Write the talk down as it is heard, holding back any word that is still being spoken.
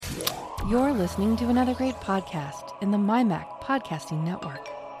You're listening to another great podcast in the MyMac Podcasting Network.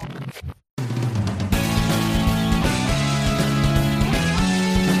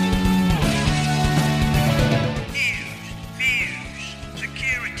 News, views,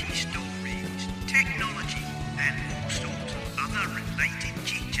 security stories, technology, and all sorts of other related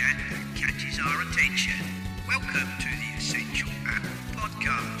chit-chat that catches our attention. Welcome to the Essential Apple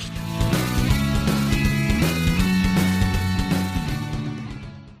Podcast.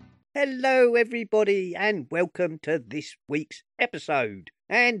 Hello everybody and welcome to this week's episode.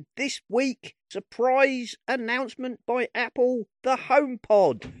 And this week, surprise announcement by Apple, the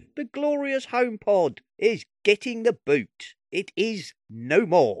HomePod, the glorious HomePod, is getting the boot. It is no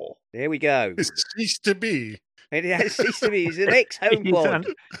more. There we go. It ceased to be. It has ceased to be. It's an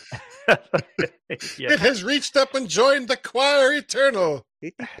ex-HomePod. It has reached up and joined the choir eternal.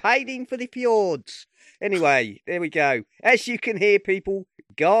 It is paiding for the fjords. Anyway, there we go. As you can hear, people,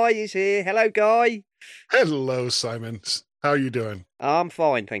 Guy is here. Hello, Guy. Hello, Simon. How are you doing? I'm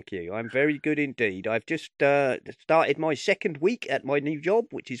fine, thank you. I'm very good indeed. I've just started my second week at my new job,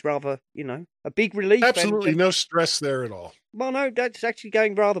 which is rather, a big relief. Absolutely no stress there at all. Well, no, that's actually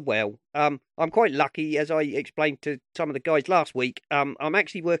going rather well. I'm quite lucky, as I explained to some of the guys last week. I'm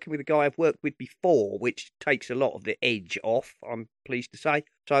actually working with a guy I've worked with before, which takes a lot of the edge off, I'm pleased to say.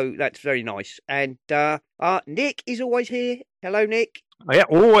 So that's very nice. And Nick is always here. Hello, Nick. Oh, yeah,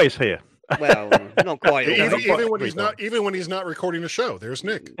 always here. Well, not quite. Even when he's not recording a show, there's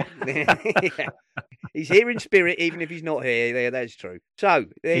Nick. Yeah. He's here in spirit, even if he's not here. There, that's true. So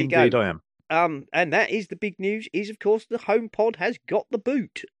there you go. Indeed, I am. And that is the big news. Is of course the HomePod has got the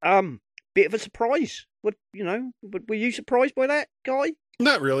boot. Bit of a surprise. Were you surprised by that, Guy?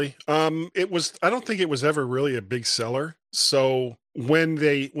 Not really. It was. I don't think it was ever really a big seller. So when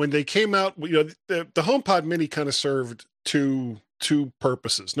they came out, the HomePod Mini kind of served two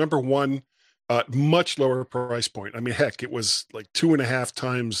purposes. Number one, much lower price point. I mean, heck, it was like 2.5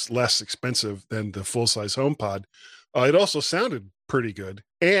 times less expensive than the full size HomePod. It also sounded pretty good,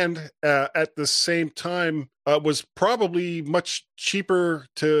 and at the same time, was probably much cheaper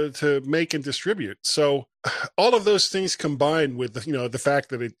to make and distribute. So all of those things combined with the fact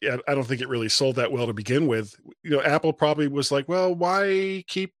that I don't think it really sold that well to begin with. Apple probably was like, well, why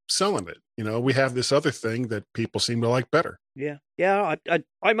keep selling it? We have this other thing that people seem to like better. Yeah.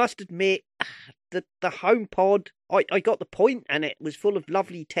 I must admit that the HomePod, I got the point, and it was full of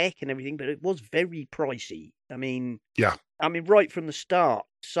lovely tech and everything, but it was very pricey. I mean, right from the start,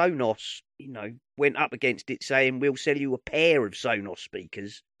 Sonos, went up against it saying, we'll sell you a pair of Sonos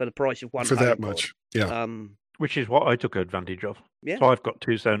speakers for the price of one for HomePod. That much. Yeah. Which is what I took advantage of. Yeah. So I've got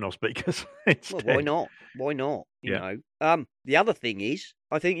 2 Sonos speakers. Well, why not? Why not? Yeah. The other thing is,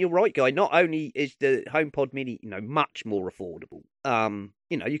 I think you're right, Guy. Not only is the HomePod Mini, much more affordable.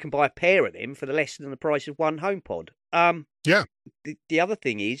 You can buy a pair of them for less than the price of one HomePod. Yeah. The other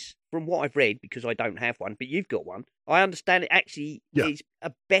thing is, from what I've read, because I don't have one, but you've got one, I understand it actually is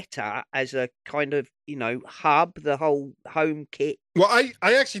a better as a kind of, hub, the whole home kit. Well, I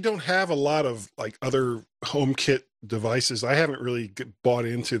actually don't have a lot of like other home kit devices. I haven't really bought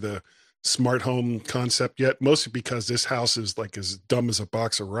into the smart home concept yet, mostly because this house is like as dumb as a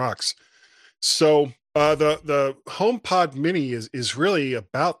box of rocks. So the HomePod Mini is really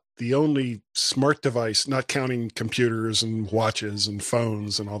about the only smart device, not counting computers and watches and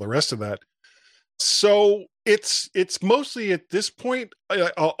phones and all the rest of that. So it's mostly at this point,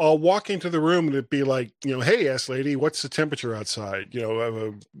 I'll walk into the room and it'd be like, hey, ass lady, what's the temperature outside?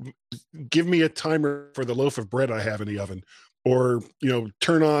 Give me a timer for the loaf of bread I have in the oven, or,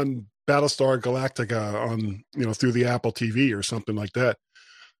 turn on Battlestar Galactica on, through the Apple TV or something like that.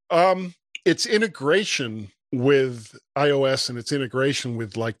 Its integration with iOS and its integration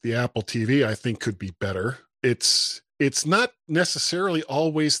with like the Apple TV, I think could be better. It's not necessarily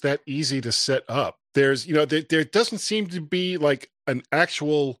always that easy to set up. There's, there doesn't seem to be like an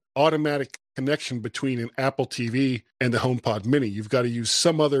actual automatic connection between an Apple TV and the HomePod Mini. You've got to use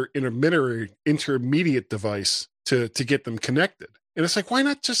some other intermediate device to get them connected. And it's like, why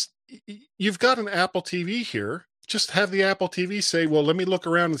not just, you've got an Apple TV here, just have the Apple TV say, well, let me look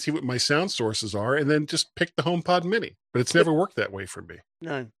around and see what my sound sources are, and then just pick the HomePod Mini. But it's never worked that way for me.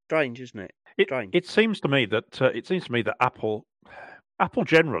 No, strange, isn't it? Strange. It seems to me that Apple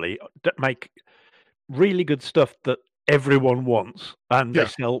generally make really good stuff that everyone wants, and they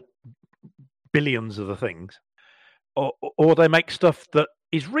sell billions of the things, or they make stuff that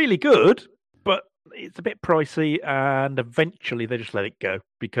is really good, but it's a bit pricey, and eventually they just let it go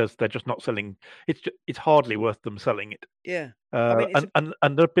because they're just not selling. It's hardly worth them selling it. Yeah, and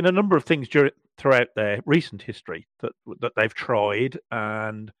there have been a number of things throughout their recent history that they've tried,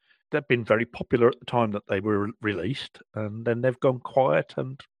 and they've been very popular at the time that they were released, and then they've gone quiet,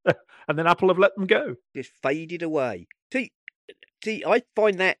 and then Apple have let them go. Just faded away. See, I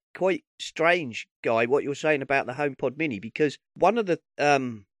find that quite strange, Guy, what you're saying about the HomePod Mini, because one of the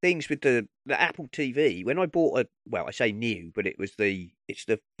things with the Apple TV, when I bought I say new, but it's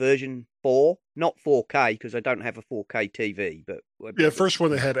the version 4, not 4K, because I don't have a 4K TV, but the first one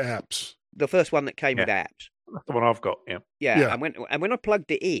that had apps. The first one that came with apps. That's the one I've got. Yeah. Yeah. And when I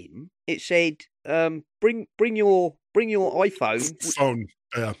plugged it in, it said, bring your iPhone. Phone.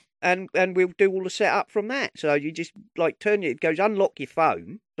 Yeah. And we'll do all the setup from that. So you just it goes unlock your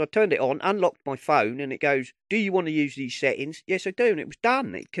phone. So I turned it on, unlocked my phone, and it goes, do you want to use these settings? Yes, I do. And it was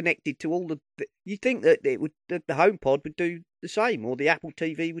done. It connected to all you think that the HomePod would do the same, or the Apple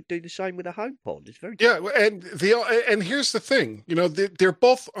TV would do the same with the HomePod. It's very and here's the thing, they're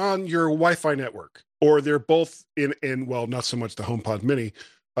both on your Wi-Fi network, or they're both in well, not so much the HomePod Mini.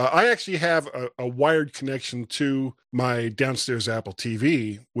 I actually have a wired connection to my downstairs Apple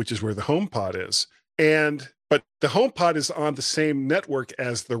TV, which is where the HomePod is. But the HomePod is on the same network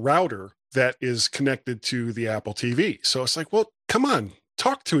as the router that is connected to the Apple TV. So it's like, well, come on,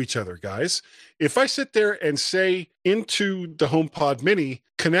 talk to each other, guys. If I sit there and say into the HomePod Mini,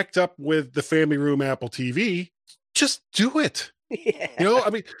 connect up with the family room Apple TV, just do it. Yeah. I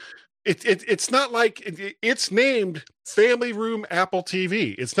mean, it's not like it's named Family Room Apple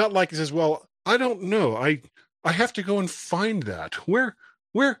TV. It's not like it says, well, I don't know. I have to go and find that. Where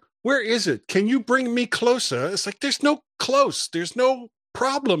is it? Can you bring me closer? It's like, there's no close. There's no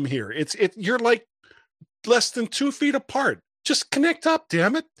problem here. You're like less than 2 feet apart. Just connect up,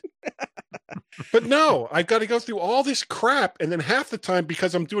 damn it. But no, I've got to go through all this crap. And then half the time,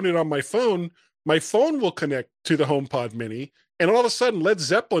 because I'm doing it on my phone will connect to the HomePod Mini. And all of a sudden, Led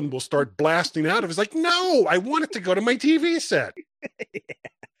Zeppelin will start blasting out. It's like, no, I want it to go to my TV set. Yeah.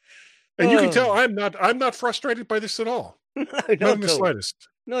 And you can tell I'm not frustrated by this at all. No, not in the slightest.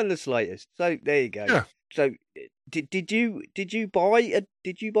 Not in the slightest. So there you go. Yeah. So did you buy a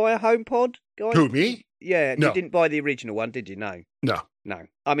HomePod, guys? Who, me? Yeah. No. You didn't buy the original one, did you? No. No.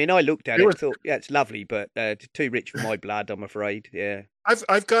 I mean, I looked at it and thought, yeah, it's lovely, but too rich for my blood, I'm afraid. Yeah.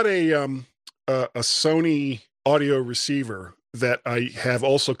 I've got a Sony audio receiver that I have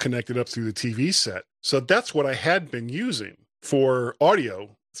also connected up through the TV set. So that's what I had been using for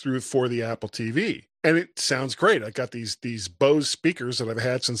audio for the Apple TV. And it sounds great. I got these Bose speakers that I've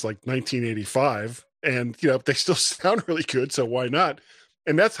had since like 1985, and they still sound really good, so why not?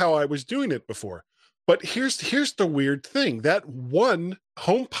 And that's how I was doing it before. But here's the weird thing. That one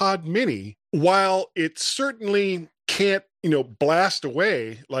HomePod Mini, while it certainly can't, blast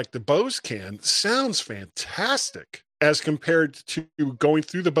away like the Bose can, sounds fantastic as compared to going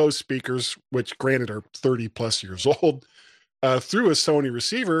through the Bose speakers, which granted are 30 plus years old, through a Sony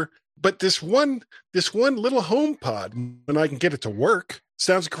receiver. But this one little HomePod, when I can get it to work,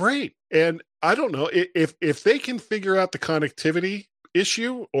 sounds great. And I don't know if they can figure out the connectivity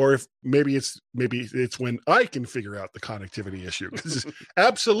issue, or if maybe it's when I can figure out the connectivity issue. Because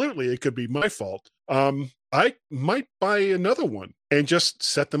absolutely, it could be my fault. I might buy another one and just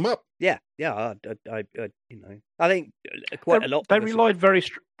set them up. Yeah. I think quite a lot. They relied very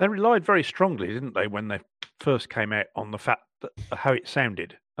strongly, didn't they, when they first came out, on the fact that how it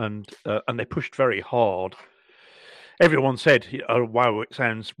sounded, and they pushed very hard. Everyone said, "Oh wow, it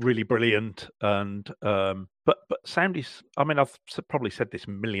sounds really brilliant," and but sound is. I mean, I've probably said this a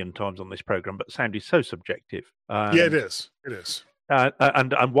million times on this program, but sound is so subjective. Yeah, it is. It is.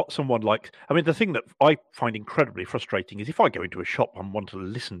 And what someone like, I mean, the thing that I find incredibly frustrating is if I go into a shop and want to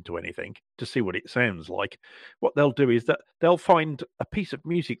listen to anything to see what it sounds like, what they'll do is that they'll find a piece of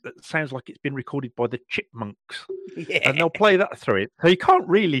music that sounds like it's been recorded by the Chipmunks, and they'll play that through it. So you can't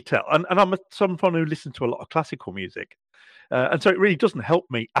really tell. And I'm someone who listens to a lot of classical music, and so it really doesn't help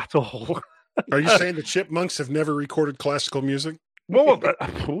me at all. Are you saying the Chipmunks have never recorded classical music? Well,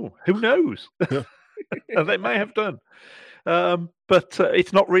 who knows? Yeah. They may have done. But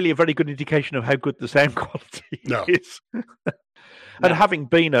it's not really a very good indication of how good the sound quality is. And having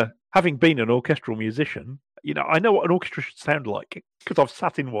been an orchestral musician, I know what an orchestra should sound like because I've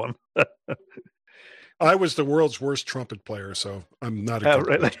sat in one. I was the world's worst trumpet player, so I'm not a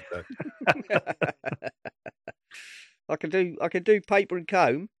really? That. I can do paper and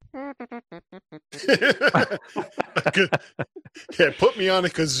comb. Yeah, put me on a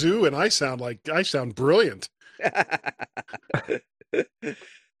kazoo and I sound brilliant.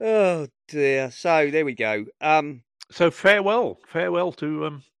 Oh dear. So there we go. So farewell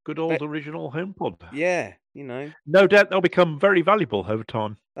to good old original HomePod. Yeah, No doubt they'll become very valuable over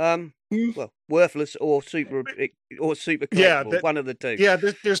time. well, worthless or super collectible, one of the two.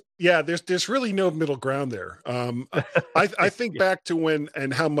 Yeah, there's really no middle ground there. I think back to when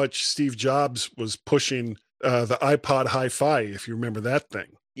and how much Steve Jobs was pushing the iPod Hi-Fi, if you remember that thing.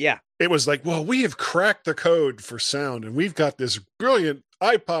 Yeah. It was like, well, we have cracked the code for sound, and we've got this brilliant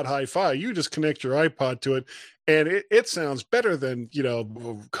iPod Hi-Fi. You just connect your iPod to it, and it sounds better than,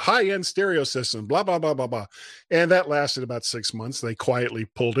 high-end stereo system, blah, blah, blah, blah, blah. And that lasted about 6 months. They quietly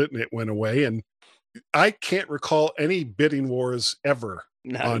pulled it, and it went away. And I can't recall any bidding wars ever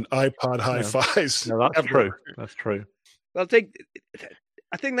on iPod Hi-Fis. No, that's true. That's true. Well,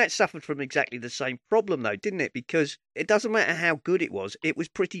 I think that suffered from exactly the same problem, though, didn't it? Because it doesn't matter how good it was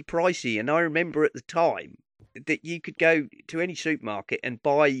pretty pricey. And I remember at the time that you could go to any supermarket and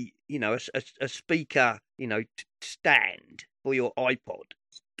buy, a speaker, stand for your iPod.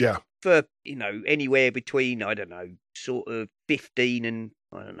 Yeah. For, anywhere between, I don't know, sort of 15 and,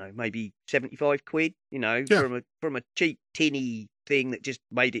 I don't know, maybe 75 quid, from a cheap tinny thing that just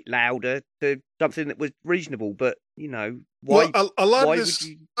made it louder to something that was reasonable. But, why? Well, a lot of this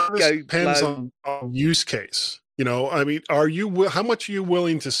depends on use case. How much are you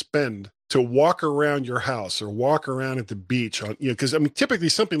willing to spend to walk around your house or walk around at the beach because typically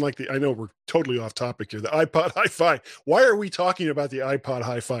something like I know we're totally off topic here, the iPod Hi-Fi. Why are we talking about the iPod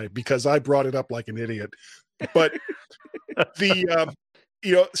Hi-Fi? Because I brought it up like an idiot. But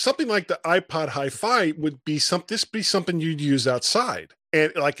something like the iPod Hi-Fi would be something you'd use outside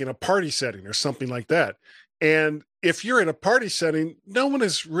and like in a party setting or something like that. And if you're in a party setting, no one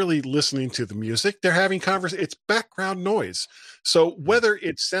is really listening to the music. They're having conversation. It's background noise. So whether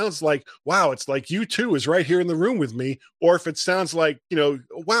it sounds like, wow, it's like U2 is right here in the room with me, or if it sounds like,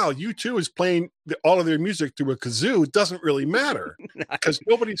 wow, U2 is playing all of their music through a kazoo, it doesn't really matter because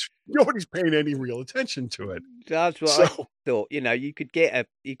nobody's paying any real attention to it. That's what I thought. You could get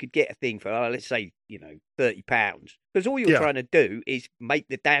a thing for, let's say, £30, because all you're trying to do is make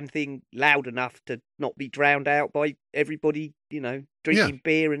the damn thing loud enough to not be drowned out by everybody, drinking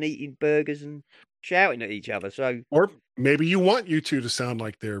beer and eating burgers and shouting at each other. So, or maybe you want U2 to sound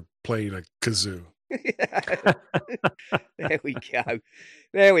like they're playing a kazoo. There we go.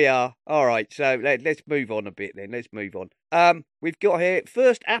 There we are. All right. So let's move on a bit then. Let's move on. We've got here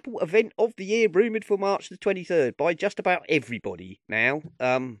first Apple event of the year rumored for March the 23rd by just about everybody now.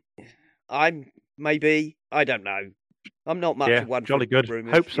 I don't know. I'm not much of one. Jolly good.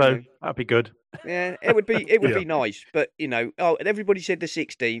 Rumors, hope so. That'd be good. Yeah, it would be nice. But everybody said the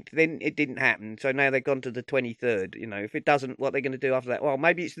 16th, then it didn't happen. So now they've gone to the 23rd. If it doesn't, what they're going to do after that? Well,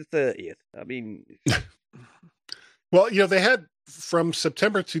 maybe it's the 30th. I mean, well, they had from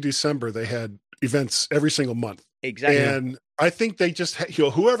September to December, they had events every single month. Exactly. And I think they just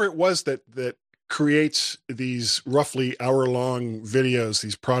whoever it was that creates these roughly hour-long videos,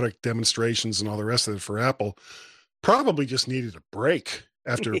 these product demonstrations and all the rest of it for Apple, probably just needed a break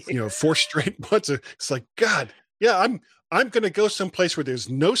after 4 straight months. It's like, God, I'm going to go someplace where there's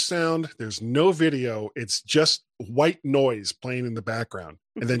no sound, there's no video, it's just white noise playing in the background,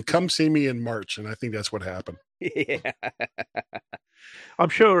 and then come see me in March. And I think that's what happened. Yeah. I'm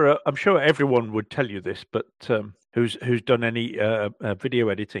sure everyone would tell you this, but who's done any video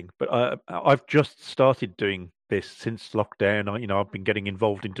editing? But I've just started doing this since lockdown. I've been getting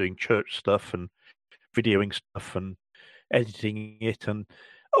involved in doing church stuff and videoing stuff and editing it. And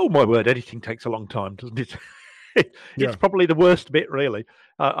oh my word, editing takes a long time, doesn't it? It's probably the worst bit, really.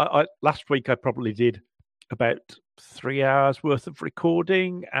 I last week I probably did about 3 hours worth of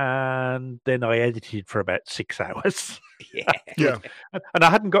recording, and then I edited for about 6 hours. Yeah. And I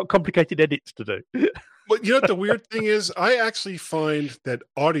hadn't got complicated edits to do. But what the weird thing is? I actually find that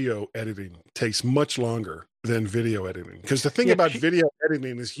audio editing takes much longer than video editing. Because the thing about video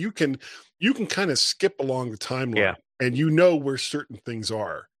editing is you can kind of skip along the timeline and where certain things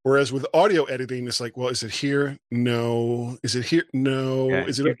are. Whereas with audio editing, it's like, well, is it here? No. Is it here? No. Yeah,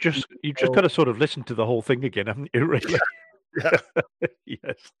 is it? You've just got to sort of listen to the whole thing again, haven't you? Really? Yeah.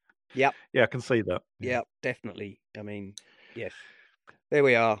 Yes. Yep. Yeah, I can see that. Yeah, definitely. I mean, yes. There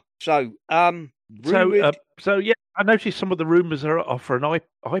we are. So, I noticed some of the rumors are for an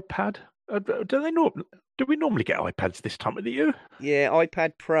iPad. Do we normally get iPads this time of the year? Yeah,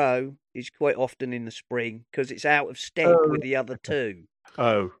 iPad Pro is quite often in the spring because it's out of step with the other two.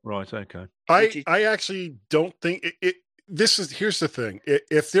 Oh, right, okay. I actually don't think it. Here's the thing: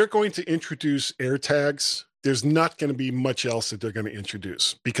 if they're going to introduce AirTags, there's not going to be much else that they're going to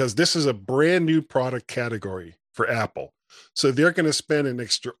introduce because this is a brand new product category for Apple. So they're going to spend an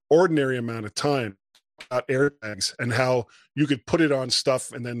extraordinary amount of time about AirTags and how you could put it on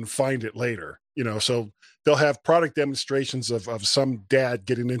stuff and then find it later. So they'll have product demonstrations of some dad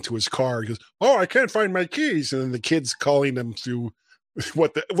getting into his car. He goes, "Oh, I can't find my keys," and then the kids calling them through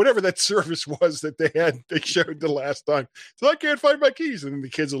whatever that service was that they showed the last time. So I can't find my keys, and then the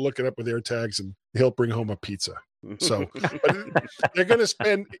kids will look it up with their tags, and he'll bring home a pizza. So but they're going to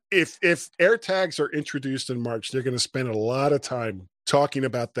spend, if AirTags are introduced in March, they're going to spend a lot of time talking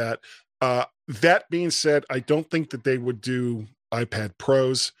about that. That being said, I don't think that they would do iPad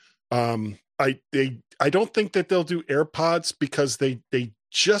Pros. I don't think that they'll do AirPods because they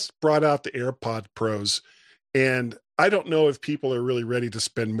just brought out the AirPod Pros, and I don't know if people are really ready to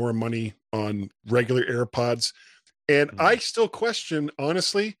spend more money on regular AirPods. And I still question,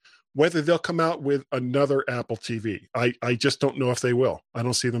 honestly, whether they'll come out with another Apple TV. I just don't know if they will. I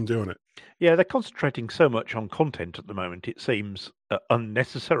don't see them doing it. Yeah, they're concentrating so much on content at the moment, it seems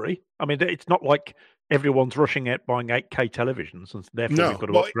unnecessary. I mean, it's not like everyone's rushing out buying 8K televisions, and therefore we've got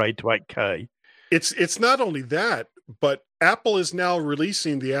to upgrade to 8K. It's not only that, but Apple is now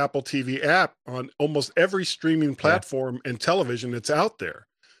releasing the Apple TV app on almost every streaming platform and television that's out there.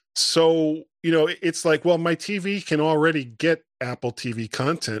 So, it's like, well, my TV can already get Apple TV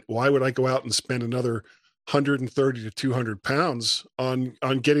content. Why would I go out and spend another 130 to 200 pounds on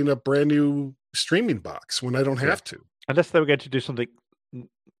getting a brand new streaming box when I don't have to? Unless they were going to do something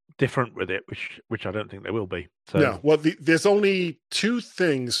different with it, which I don't think they will be. So. No, well, there's only two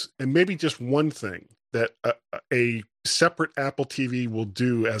things, and maybe just one thing, that a separate Apple TV will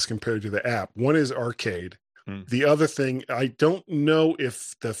do as compared to the app. One is Arcade. The other thing, I don't know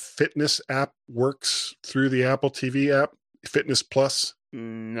if the Fitness app works through the Apple TV app, Fitness Plus.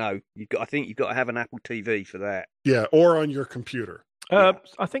 No, I think you've got to have an Apple TV for that. Yeah, or on your computer. I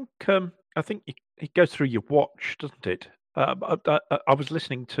think it goes through your watch, doesn't it? I was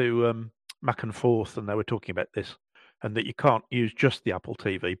listening to Mac and Forth, and they were talking about this, and that you can't use just the Apple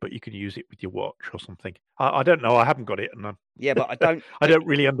TV, but you can use it with your watch or something. I don't know. I haven't got it, and but I don't. I don't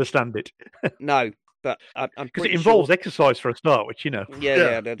really understand it. No, but I'm because it involves exercise for a start, which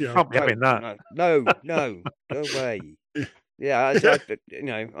Yeah. Can't be having that. No, go away. Yeah,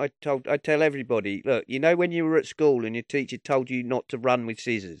 I tell everybody, look, when you were at school and your teacher told you not to run with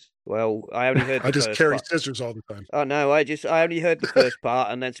scissors. Well, I only heard. I just carry scissors all the time. Oh no, I only heard the first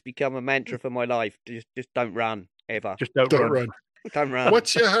part, and that's become a mantra for my life. Just don't run ever. Just don't run. Don't run.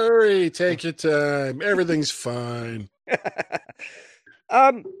 What's your hurry? Take your time. Everything's fine.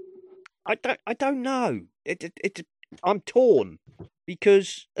 I don't know. I'm torn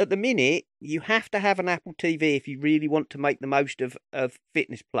because at the minute you have to have an Apple TV if you really want to make the most of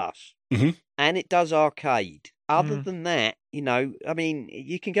Fitness Plus, and it does Arcade. Other than that, I mean,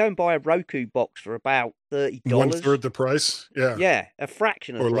 you can go and buy a Roku box for about $30. 1/3 the price. Yeah. Yeah, a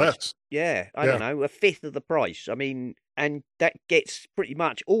fraction of or the price. less. Yeah, I don't know, a fifth of the price. I mean, and that gets pretty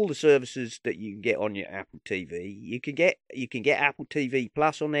much all the services that you can get on your Apple TV. You can get Apple TV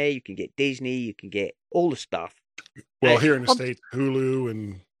Plus on there. You can get Disney. You can get all the stuff. Well, here in the States, Hulu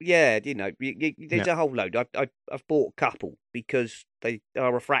and there's a whole load. I've bought a couple because they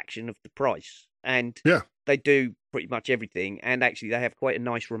are a fraction of the price, and they do pretty much everything. And actually, they have quite a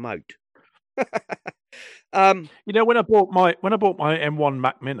nice remote. When I bought my M1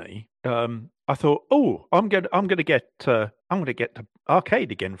 Mac Mini, I thought, I'm gonna get to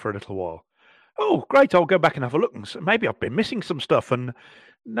Arcade again for a little while. Oh, great! I'll go back and have a look, and maybe I've been missing some stuff. And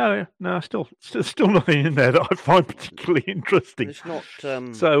no, still nothing in there that I find particularly interesting. It's not.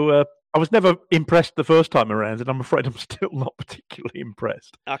 So I was never impressed the first time around, and I'm afraid I'm still not particularly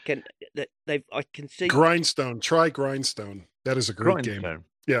impressed. I can see Grindstone. Try Grindstone. That is a great game.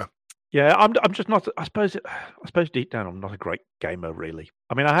 Yeah. Yeah, I'm just not. I suppose deep down I'm not a great gamer, really.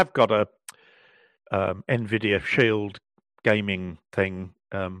 I mean, I have got a NVIDIA Shield gaming thing,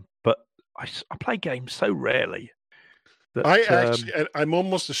 but I play games so rarely. That, I'm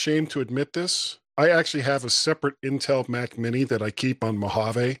almost ashamed to admit this. I actually have a separate Intel Mac Mini that I keep on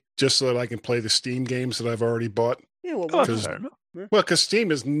Mojave just so that I can play the Steam games that I've already bought. Yeah, well, fair enough. Well, because Steam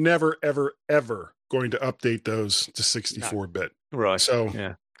is never, ever, ever going to update those to 64-bit. Right. So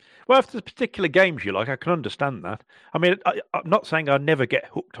yeah. Well, if there's particular games you like, I can understand that. I mean, I'm not saying I never get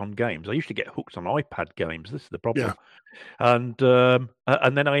hooked on games. I usually get hooked on iPad games. This is the problem. Yeah. And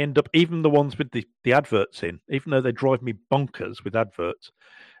then I end up, even the ones with the adverts in, even though they drive me bonkers with adverts,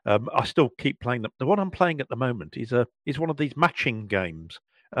 I still keep playing them. The one I'm playing at the moment is one of these matching games,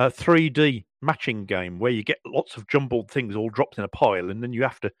 3D matching game where you get lots of jumbled things all dropped in a pile, and then you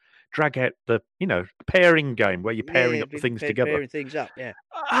have to drag out the pairing game where you're pairing up the things together. Pairing things up, yeah.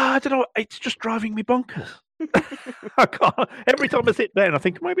 I don't know. It's just driving me bonkers. I can't. Every time I sit down, I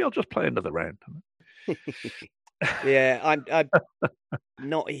think maybe I'll just play another round. Yeah, I'm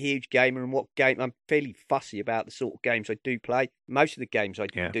not a huge gamer, and I'm fairly fussy about the sort of games I do play. Most of the games I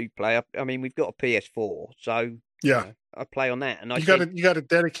do play, I mean, we've got a PS4, so I play on that. And you got a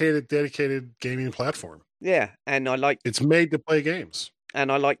dedicated gaming platform. Yeah, and it's made to play games. And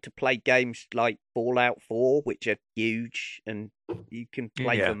I like to play games like Fallout 4, which are huge, and you can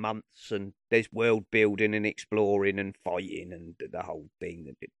play for months, and there's world building and exploring and fighting and the whole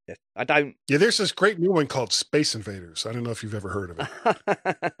thing. I don't... Yeah, there's this great new one called Space Invaders. I don't know if you've ever heard of it.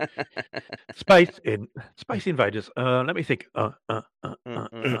 Space Invaders. Let me think. No,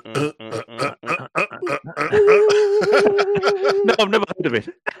 I've never heard of it.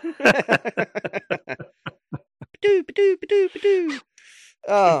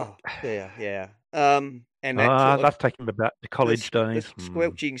 Oh, yeah. And that's taking me back to college days. The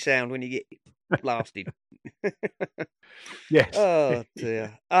squelching sound when you get blasted. Yes. Oh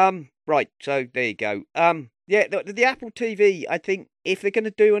dear. Right. So there you go. Yeah. The Apple TV. I think if they're going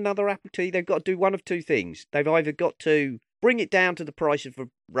to do another Apple TV, they've got to do one of two things. They've either got to bring it down to the price of a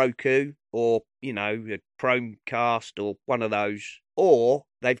Roku, or a Chromecast, or one of those, or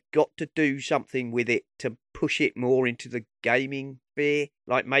they've got to do something with it to push it more into the gaming sphere,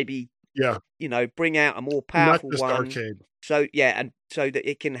 like maybe bring out a more powerful Not just one. Arcade. So and so that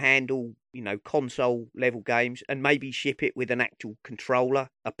it can handle console level games, and maybe ship it with an actual controller,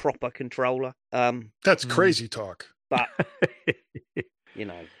 a proper controller. That's crazy talk. But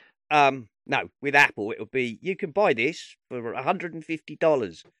no, with Apple, it would be, you can buy this for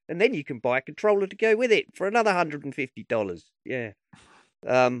 $150, and then you can buy a controller to go with it for another $150. Yeah.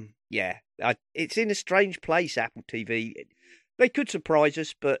 It's in a strange place, Apple TV. They could surprise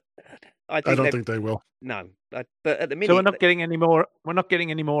us, but I don't think they will. No, but at the minute, so we're not getting any more. We're not getting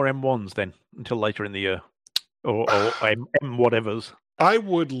any more M1s then until later in the year, or M whatevers. I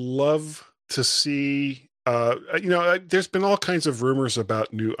would love to see. There's been all kinds of rumors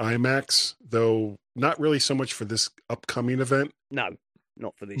about new iMacs, though not really so much for this upcoming event. No,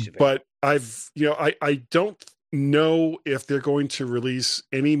 not for this event. But I don't know if they're going to release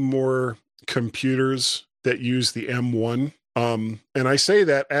any more computers that use the M1. And I say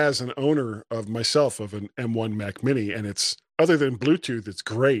that as an owner of an M1 Mac Mini, and it's, other than Bluetooth, it's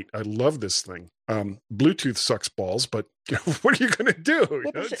great. I love this thing. Bluetooth sucks balls, but what are you going to do?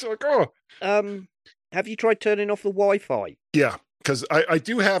 It's like, have you tried turning off the Wi-Fi? Yeah, because I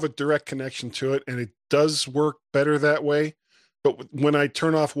do have a direct connection to it, and it does work better that way. But when I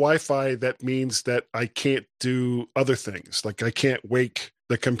turn off Wi-Fi, that means that I can't do other things. Like I can't wake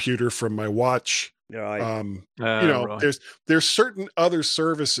the computer from my watch. Right. Right. There's certain other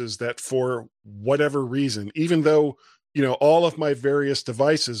services that, for whatever reason, even though all of my various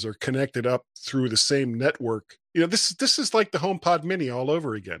devices are connected up through the same network, this is like the HomePod Mini all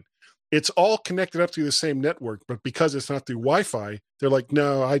over again. It's all connected up through the same network, but because it's not through Wi-Fi, they're like,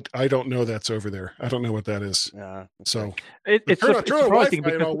 no, I don't know that's over there. I don't know what that is. Okay. So it's surprising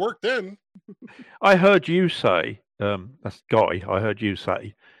because it all worked then. I heard you say, that's Guy. I heard you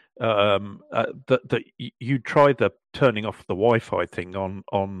say that you tried the turning off the Wi-Fi thing on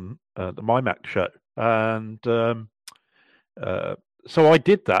the MyMac show, and so I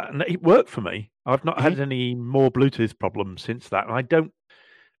did that, and it worked for me. I've not had any more Bluetooth problems since that, and I don't.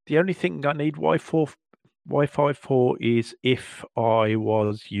 The only thing I need Wi-Fi for is if I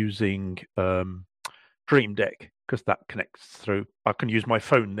was using Stream Deck, because that connects through. I can use my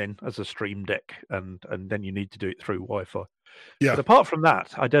phone then as a Stream Deck, and then you need to do it through Wi-Fi. Yeah. But apart from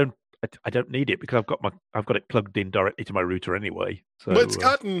that, I don't need it because I've got it plugged in directly to my router anyway. So but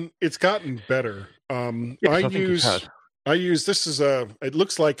it's gotten better. Yes, I use this is it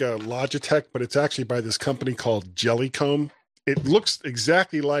looks like a Logitech, but it's actually by this company called Jellycomb. It looks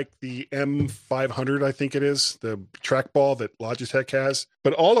exactly like the M500, I think it is, the trackball that Logitech has.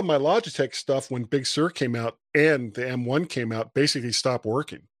 But all of my Logitech stuff, when Big Sur came out and the M1 came out, basically stopped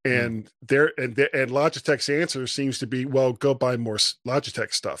working. And Logitech's answer seems to be, well, go buy more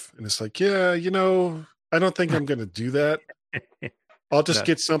Logitech stuff. And it's like, I don't think I'm going to do that. I'll just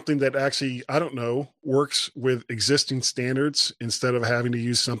get something that actually, I don't know, works with existing standards instead of having to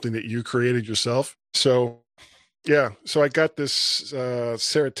use something that you created yourself. So I got this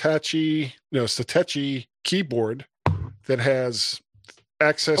Satechi keyboard that has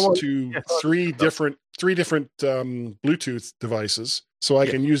access to three different Bluetooth devices. So I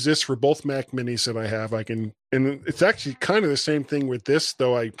can use this for both Mac Minis that I have. And it's actually kind of the same thing with this,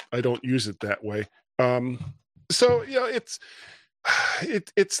 though I don't use it that way.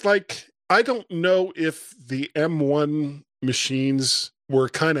 It's like, I don't know if the M1 machines were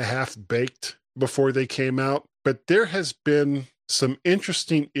kind of half baked before they came out, but there has been some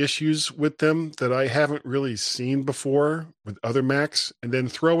interesting issues with them that I haven't really seen before with other Macs. And then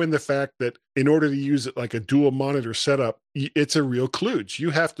throw in the fact that in order to use it like a dual monitor setup, it's a real kludge.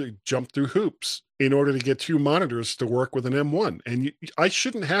 You have to jump through hoops in order to get 2 monitors to work with an M1. And I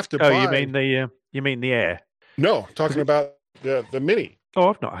shouldn't have to buy... you mean the Air? No, talking about the Mini. Oh,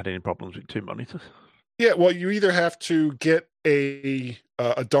 I've not had any problems with 2 monitors. Yeah, well, you either have to get a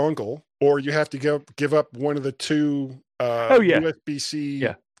dongle, or you have to give up one of the 2 USB-C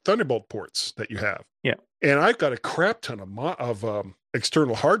Thunderbolt ports that you have. Yeah, and I've got a crap ton of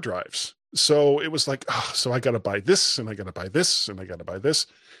external hard drives. So it was like, so I got to buy this, and I got to buy this, and I got to buy this.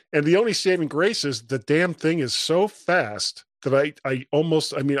 And the only saving grace is the damn thing is so fast that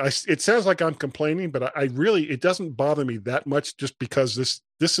it sounds like I'm complaining, but I really, it doesn't bother me that much, just because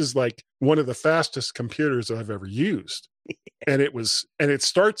this is like one of the fastest computers I've ever used. And it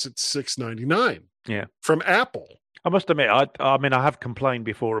starts at $699 from Apple. I must admit, I mean, I have complained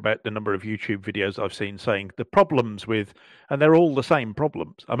before about the number of YouTube videos I've seen saying the problems with, and they're all the same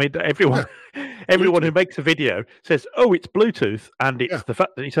problems. I mean, everyone who makes a video says, "Oh, it's Bluetooth," and it's the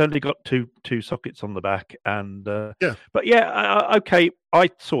fact that it's only got two sockets on the back. And but okay, I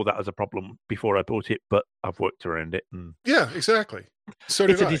saw that as a problem before I bought it, but I've worked around it. And yeah, exactly. So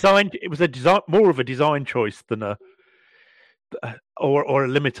It was a design, more of a design choice than a. Or a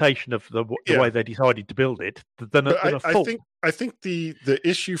limitation of the way they decided to build it than a fault. I think the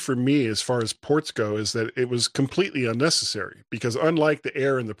issue for me as far as ports go is that it was completely unnecessary, because unlike the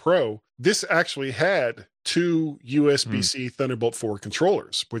Air and the Pro, this actually had 2 USB-C Thunderbolt 4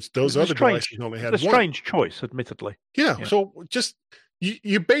 controllers, which those other devices only had one. It's a strange choice, admittedly. Yeah. So just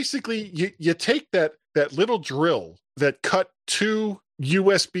you basically you take that little drill that cut 2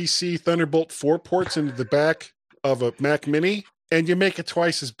 USB-C Thunderbolt 4 ports into the back of a Mac Mini, and you make it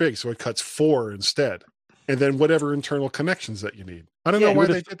twice as big, so it cuts 4 instead, and then whatever internal connections that you need. I don't know why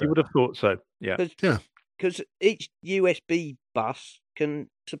they did that. You would have thought so, because each USB bus can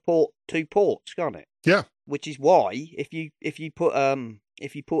support 2 ports, can't it? Yeah, which is why if you put a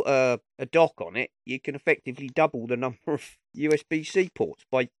dock on it, you can effectively double the number of USB-C ports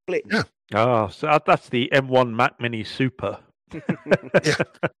by splitting. Yeah. Oh, so that's the M1 Mac Mini Super.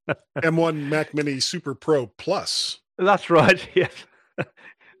 M1 Mac Mini Super Pro Plus. That's right, yes.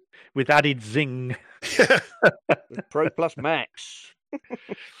 With added zing. Pro Plus Max.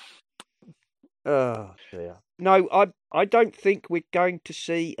 Oh dear. No, I don't think we're going to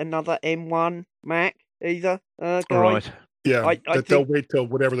see another M1 Mac either, guys. Right. Yeah, I think they'll wait till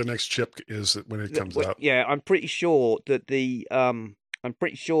whatever the next chip is when it comes out. Yeah, I'm pretty sure that the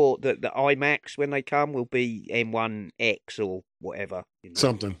iMacs, when they come, will be M1X or whatever.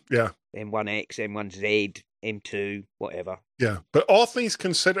 Something, yeah. M1X, M1Z, M2, whatever. Yeah, but all things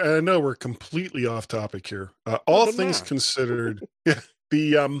considered, and I know we're completely off topic here. All things considered,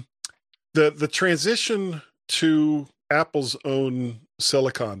 the transition to Apple's own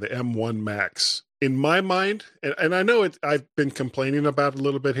silicon, the M1 Max, in my mind, and I know I've been complaining about it a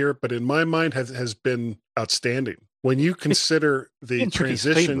little bit here, but in my mind has been outstanding. When you consider the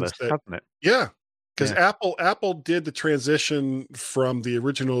transitions, hasn't it? Yeah, because Apple did the transition from the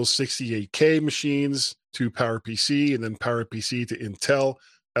original 68K machines to PowerPC, and then PowerPC to Intel.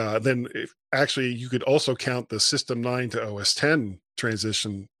 Then actually, you could also count the System 9 to OS 10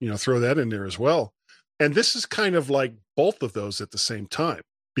 transition. Throw that in there as well. And this is kind of like both of those at the same time,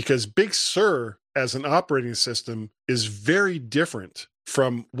 because Big Sur as an operating system is very different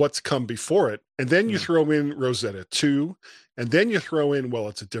from what's come before it. And then you throw in Rosetta 2, and then you throw in,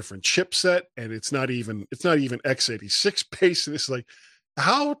 it's a different chipset, and it's not even x86 based. And it's like,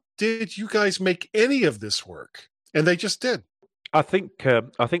 how did you guys make any of this work? And they just did. I think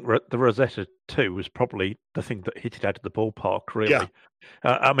the Rosetta 2 was probably the thing that hit it out of the ballpark, really. Yeah.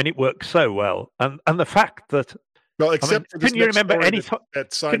 I mean, it worked so well. And the fact that... Well, except for this can you remember any time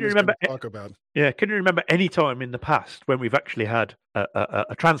that Simon's going to talk about? Yeah, can you remember any time in the past when we've actually had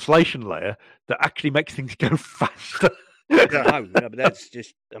a translation layer that actually makes things go faster? No, but that's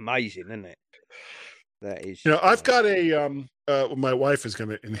just amazing, isn't it? That is. I've got a. My wife is going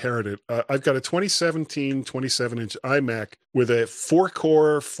to inherit it. I've got a 2017 27-inch iMac with a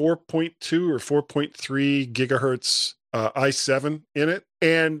 4-core, 4.2 or 4.3 gigahertz i7 in it,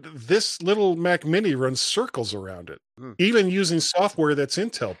 and this little Mac Mini runs circles around it, even using software that's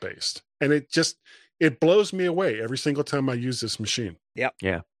Intel based, and it blows me away every single time I use this machine. Yeah.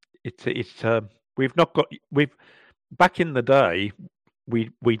 We've back in the day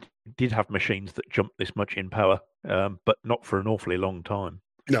we did have machines that jumped this much in power, but not for an awfully long time.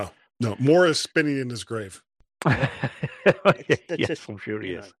 No, Moore is spinning in his grave. Yes, I'm sure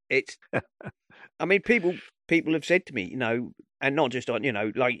he is. I mean, people people have said to me, and not just on,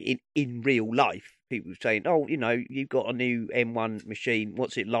 like in real life, people saying, "Oh, you've got a new M1 machine.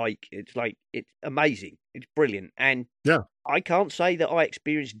 What's it like?" It's amazing. It's brilliant, and I can't say that I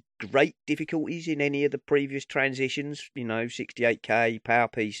experienced great difficulties in any of the previous transitions. 68K,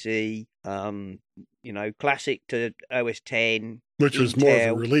 PowerPC, classic to OS 10, which was Intel, more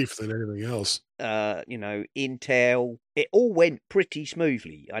of a relief than anything else. Intel, it all went pretty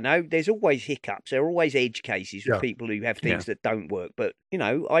smoothly. I know there's always hiccups. There are always edge cases with people who have things that don't work. But,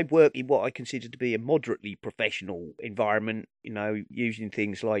 I work in what I consider to be a moderately professional environment, using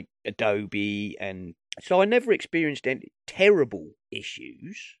things like Adobe. And so I never experienced any terrible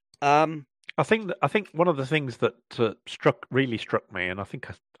issues. I think one of the things that struck me, and I think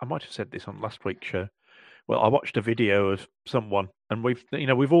I might have said this on last week's show. Well, I watched a video of someone, and we've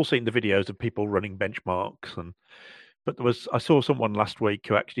all seen the videos of people running benchmarks, but I saw someone last week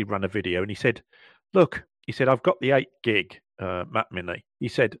who actually ran a video, and he said, "Look," he said, "I've got the 8 gig Mac Mini." He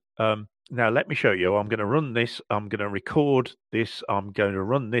said, "Now let me show you. I'm going to run this. I'm going to record this. I'm going to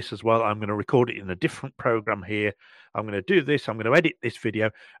run this as well. I'm going to record it in a different program here. I'm going to do this. I'm going to edit this video.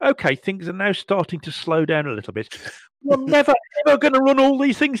 Okay, things are now starting to slow down a little bit. I'm never ever going to run all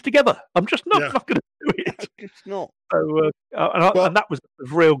these things together. I'm just not going to do it. It's not." So, and that was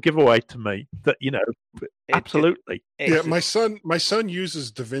a real giveaway to me. That absolutely. My son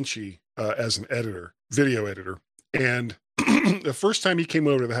uses DaVinci as an video editor, and the first time he came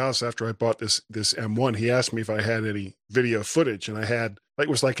over to the house after I bought this M1, he asked me if I had any video footage, and I had it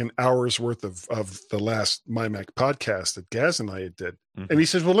was like an hour's worth of the last MyMac podcast that Gaz and I did. Mm-hmm. And he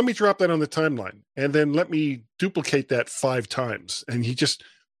says, "Well, let me drop that on the timeline, and then let me duplicate that 5 times." And he just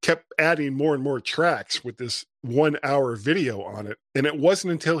kept adding more and more tracks with this 1 hour video on it. And it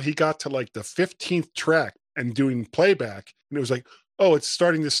wasn't until he got to like the 15th track and doing playback, and it was like, "Oh, it's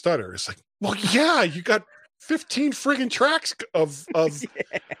starting to stutter." It's like, well, yeah, you got 15 friggin' tracks of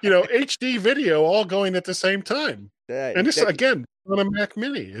HD video all going at the same time. And this, again, on a Mac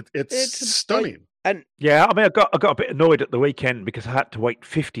Mini. It's stunning. And yeah, I mean, I got a bit annoyed at the weekend because I had to wait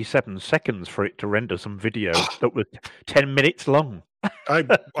 57 seconds for it to render some video that was 10 minutes long. I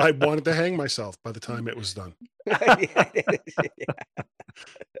wanted to hang myself by the time it was done. I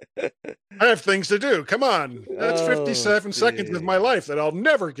have things to do. Come on. That's 57 seconds of my life that I'll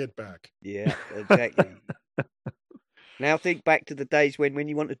never get back. Yeah, exactly. Now think back to the days when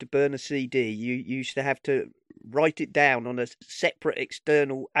you wanted to burn a CD, you used to have to write it down on a separate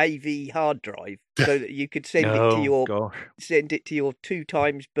external AV hard drive so that you could send it to your 2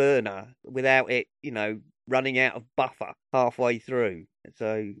 times burner without it, running out of buffer halfway through.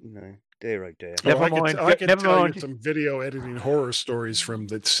 So, dear oh dear. I can tell you some video editing horror stories from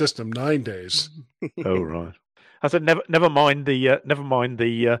the System 9 days. Oh right. I said never mind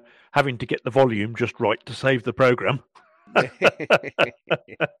the having to get the volume just right to save the program.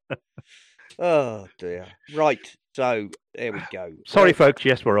 Oh dear. Right. So there we go. Sorry, folks.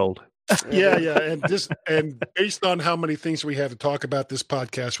 Yes, we're old. Yeah, and based on how many things we have to talk about, this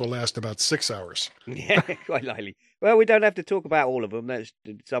podcast will last about 6 hours. Yeah, quite likely. Well, we don't have to talk about all of them.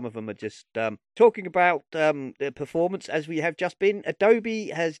 Some of them are just talking about the performance, as we have just been. Adobe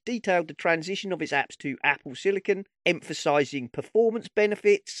has detailed the transition of its apps to Apple Silicon, emphasizing performance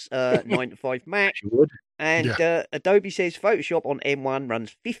benefits, 9 to 5 Mac. And Adobe says Photoshop on M1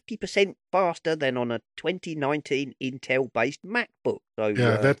 runs 50% faster than on a 2019 Intel-based MacBook. So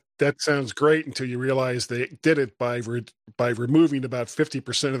that sounds great until you realize they did it by removing about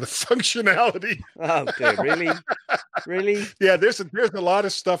 50% of the functionality. Oh, dear, really? Really? Yeah, there's a lot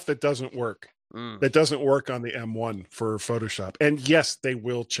of stuff that doesn't work. That doesn't work on the M1 for Photoshop. And yes, they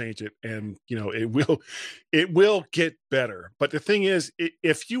will change it, and it will get better. But the thing is,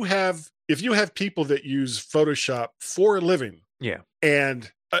 if you have people that use Photoshop for a living,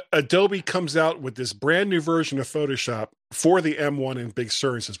 and Adobe comes out with this brand new version of Photoshop for the M1 in Big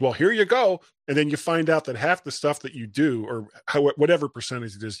Sur and says, "Well, here you go," and then you find out that half the stuff that you do, or whatever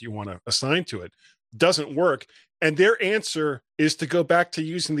percentage it is you want to assign to it, doesn't work, and their answer is to go back to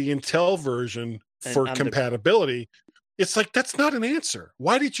using the Intel version for compatibility. It's like, that's not an answer.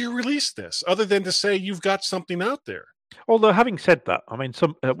 Why did you release this other than to say you've got something out there? Although, having said that, I mean,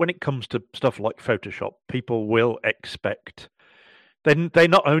 when it comes to stuff like Photoshop, people will expect. They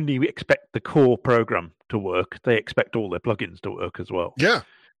not only expect the core program to work, they expect all their plugins to work as well. Yeah,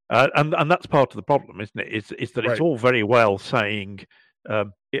 and that's part of the problem, isn't it? Is that it's all very well saying.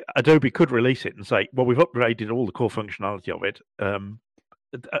 Adobe could release it and say, "Well, we've upgraded all the core functionality of it," and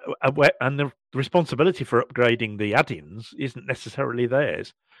the responsibility for upgrading the add-ins isn't necessarily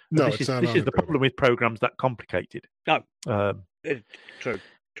theirs. No, this is the problem with programs that complicated. No, true.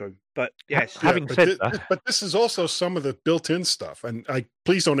 True. But yes. Having said that, but this is also some of the built-in stuff, and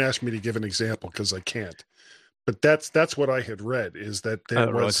please don't ask me to give an example because I can't. But that's what I had read, is that there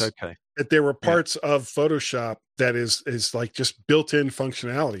that there were parts of Photoshop that is like just built-in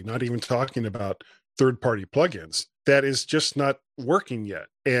functionality, not even talking about third-party plugins, that is just not working yet.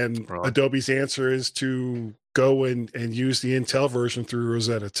 And Adobe's answer is to go and use the Intel version through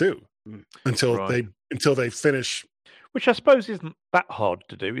Rosetta 2 until they finish. Which I suppose isn't that hard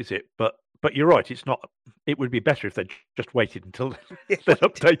to do, is it? But you're right, it's not. It would be better if they just waited until they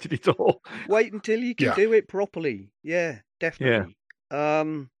updated it all. Wait until you can do it properly. Yeah, definitely. Yeah.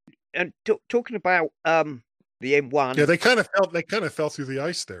 And talking about the M1. Yeah, they kind of fell through the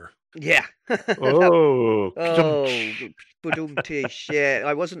ice there. Yeah. Tish. Yeah,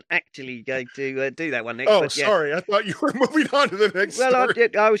 I wasn't actually going to do that one next. Oh, sorry. I thought you were moving on to the next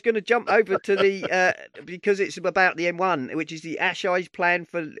story. I was going to jump over to the because it's about the M1, which is the Ashai's plan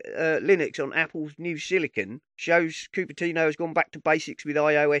for Linux on Apple's new silicon. Shows Cupertino has gone back to basics with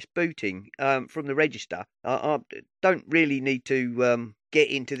iOS booting from the register. I don't really need to get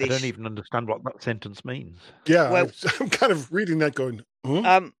into this. I don't even understand what that sentence means. Yeah, well, I'm kind of reading that going,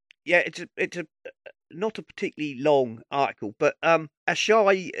 huh? Yeah, it's a not a particularly long article, but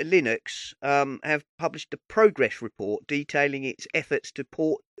Ashai Linux have published a progress report detailing its efforts to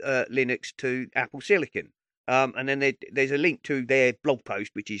port Linux to Apple Silicon. And then there's a link to their blog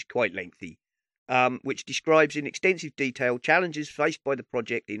post, which is quite lengthy, which describes in extensive detail challenges faced by the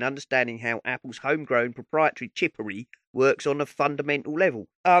project in understanding how Apple's homegrown proprietary chippery works on a fundamental level.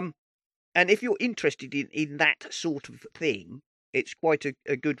 And if you're interested in that sort of thing, it's quite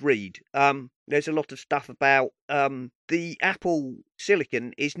a good read. There's a lot of stuff about the Apple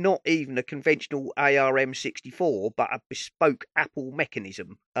Silicon is not even a conventional ARM64, but a bespoke Apple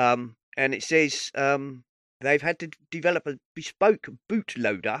mechanism. And it says they've had to develop a bespoke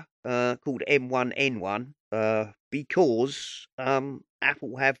bootloader called M1N1 because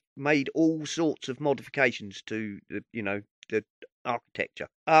Apple have made all sorts of modifications to the architecture.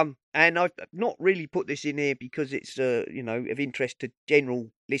 And I've not really put this in here because it's of interest to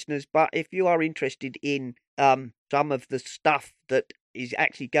general listeners, but if you are interested in some of the stuff that is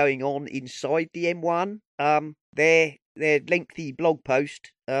actually going on inside the M1, their lengthy blog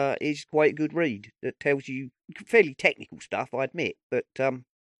post is quite a good read. That tells you fairly technical stuff, I admit, but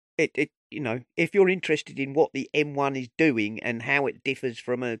if you're interested in what the M1 is doing and how it differs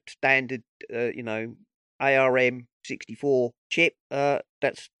from a standard ARM64 chip,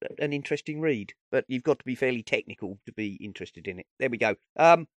 that's an interesting read, but you've got to be fairly technical to be interested in it. There we go.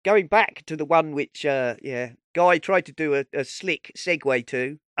 Going back to the one which Guy tried to do a slick segue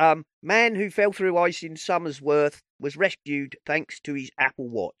to. Man who fell through ice in Somersworth was rescued thanks to his Apple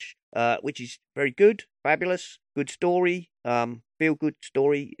Watch, which is very good, fabulous, good story, feel good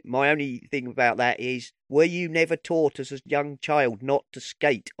story. My only thing about that is, were you never taught as a young child not to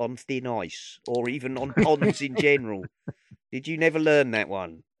skate on thin ice or even on ponds in general? Did you never learn that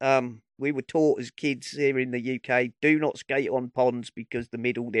one? We were taught as kids here in the UK, do not skate on ponds because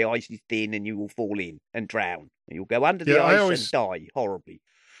the ice is thin and you will fall in and drown. You'll go under the ice and die horribly.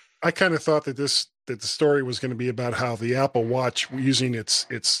 I kind of thought that the story was going to be about how the Apple Watch, using its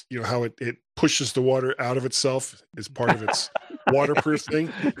how it pushes the water out of itself as part of its waterproof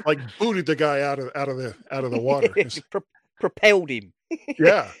thing, like booted the guy out of the water. Propelled him.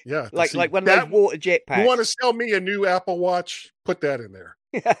 Yeah. like one of those water jetpacks. You want to sell me a new Apple Watch? Put that in there.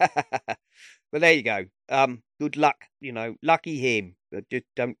 But there you go. Good luck. Lucky him. But just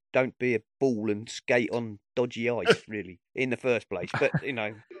don't be a fool and skate on dodgy ice, really, in the first place. But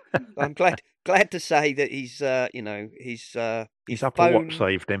I'm glad to say that his Apple Watch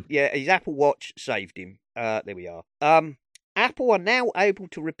saved him. Yeah, his Apple Watch saved him. There we are. Apple are now able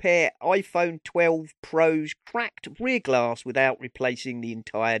to repair iPhone 12 Pro's cracked rear glass without replacing the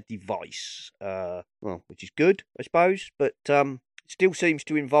entire device. Which is good, I suppose, but still seems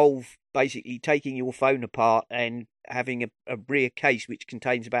to involve basically taking your phone apart and having a rear case which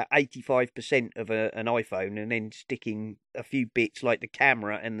contains about 85% of an iPhone, and then sticking a few bits like the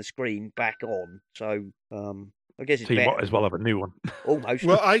camera and the screen back on. So I guess it's so you better. might as well have a new one. Almost.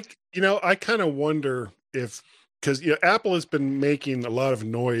 Well, I kind of wonder if, because Apple has been making a lot of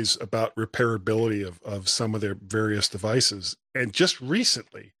noise about repairability of some of their various devices, and just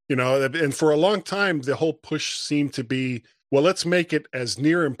recently, and for a long time, the whole push seemed to be, well, let's make it as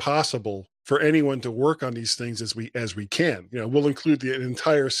near impossible for anyone to work on these things as we can. We'll include the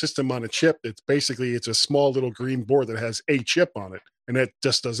entire system on a chip. It's a small little green board that has a chip on it, and that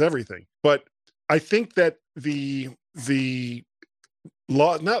just does everything. But I think that the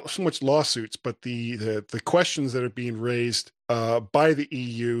not so much lawsuits, but the questions that are being raised by the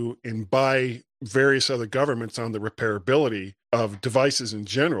EU and by various other governments on the repairability of devices in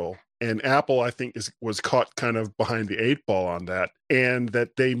general. And Apple, I think, was caught kind of behind the 8 ball on that, and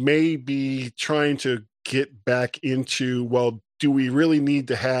that they may be trying to get back into, well, do we really need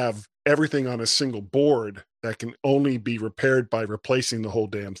to have everything on a single board that can only be repaired by replacing the whole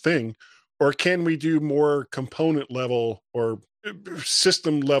damn thing? Or can we do more component level or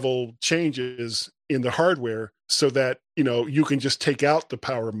system level changes in the hardware so that, you can just take out the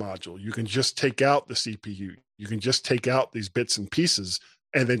power module, you can just take out the CPU, you can just take out these bits and pieces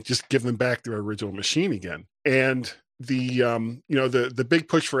and then just give them back their original machine again. And the big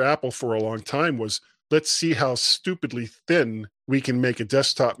push for Apple for a long time was, let's see how stupidly thin we can make a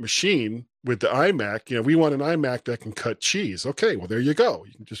desktop machine with the iMac. We want an iMac that can cut cheese. Okay, well, there you go.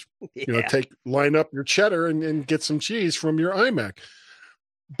 You can just, line up your cheddar and get some cheese from your iMac.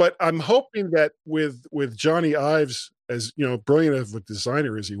 But I'm hoping that with Johnny Ives, as brilliant of a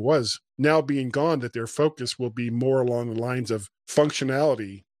designer as he was, now being gone, that their focus will be more along the lines of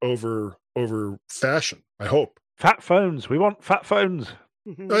functionality over fashion. I hope. Fat phones. We want fat phones.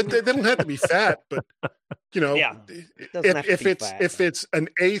 They don't have to be fat, but if it's an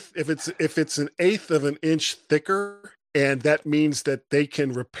eighth of an inch thicker, and that means that they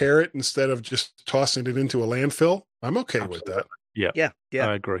can repair it instead of just tossing it into a landfill, I'm okay with that. Yeah,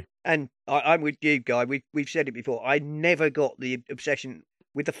 I agree. And I'm with you, Guy. We've said it before. I never got the obsession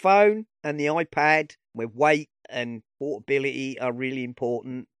with the phone and the iPad, where weight and portability are really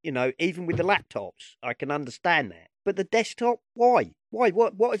important. Even with the laptops, I can understand that. But the desktop, why?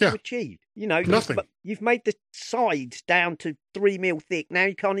 What have you achieved? Nothing. You've made the sides down to 3 mil thick. Now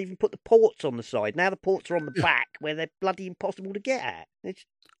you can't even put the ports on the side. Now the ports are on the back, where they're bloody impossible to get at.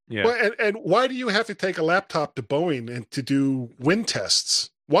 Yeah. Well, and why do you have to take a laptop to Boeing and to do wind tests?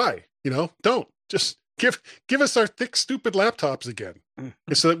 Why? Don't just give us our thick, stupid laptops again,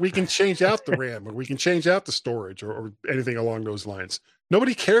 so that we can change out the RAM, or we can change out the storage, or anything along those lines.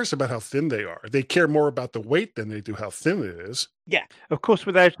 Nobody cares about how thin they are. They care more about the weight than they do how thin it is. Yeah. Of course,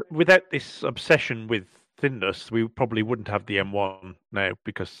 without this obsession with thinness, we probably wouldn't have the M1 now,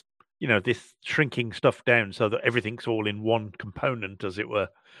 because this shrinking stuff down so that everything's all in one component, as it were,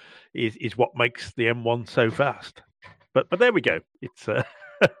 is what makes the M1 so fast. But there we go. It's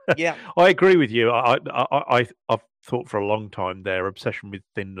yeah. I agree with you. I've thought for a long time their obsession with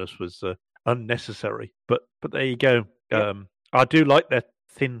thinness was unnecessary. But there you go. Yeah. I do like their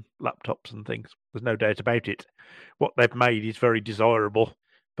thin laptops and things. There's no doubt about it. What they've made is very desirable.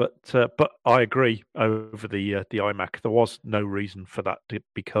 But I agree over the iMac. There was no reason for that to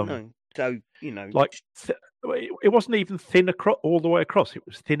become. No. So it wasn't even thin all the way across. It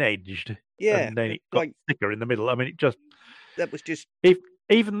was thin edged. Yeah. And then it got thicker in the middle. I mean, that was just.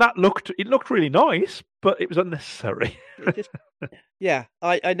 Even that looked really nice, but it was unnecessary.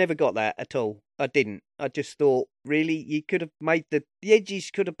 I never got that at all. I didn't. I just thought, really, you could have made the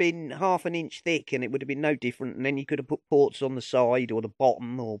edges could have been half an inch thick, and it would have been no different. And then you could have put ports on the side or the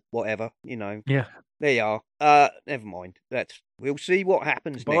bottom or whatever. Yeah. There you are. Never mind. We'll see what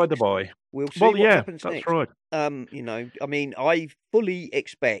happens next. By the by. We'll see what happens that's next. Right. I mean, I fully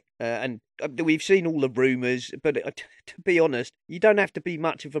expect, and we've seen all the rumours, but to be honest, you don't have to be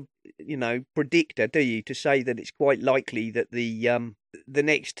much of a, predictor, do you, to say that it's quite likely that the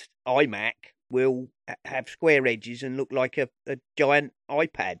next iMac will have square edges and look like a giant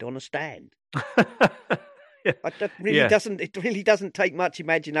iPad on a stand. It really doesn't take much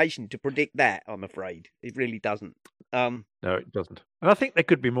imagination to predict that, I'm afraid. It really doesn't. No, it doesn't. And I think they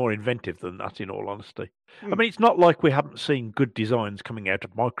could be more inventive than that, in all honesty. I mean, it's not like we haven't seen good designs coming out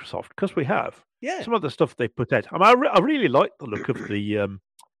of Microsoft, because we have. Yeah. Some of the stuff they put out. I mean, I really like the look of the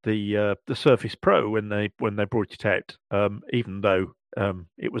Surface Pro when they brought it out, even though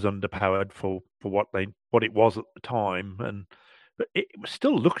it was underpowered for what it was at the time, but it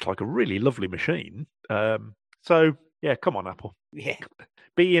still looked like a really lovely machine. So yeah, come on, Apple. Yeah.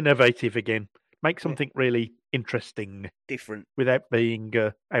 Be innovative again. Make something really interesting, different, without being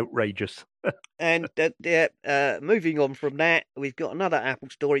outrageous. And moving on from that, we've got another Apple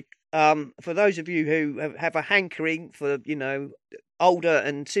story. For those of you who have a hankering for older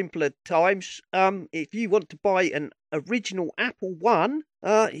and simpler times, if you want to buy an original Apple One,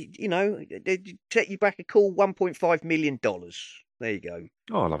 they set you back a cool $1.5 million. There you go.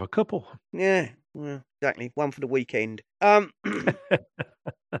 Oh, I'll have a couple. Yeah, well, exactly. One for the weekend.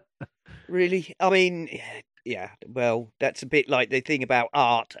 Really? I mean, yeah, well, that's a bit like the thing about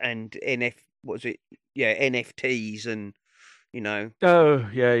art and NFTs and, you know. Oh,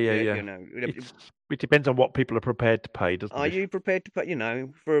 yeah. You know, It depends on what people are prepared to pay, doesn't it? Are you prepared to pay, you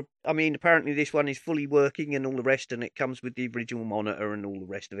know, I mean, apparently this one is fully working and all the rest, and it comes with the original monitor and all the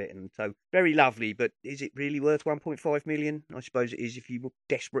rest of it, and so very lovely, but is it really worth 1.5 million? I suppose it is if you were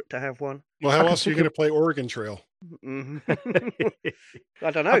desperate to have one. Well, how else are you going to play Oregon Trail? I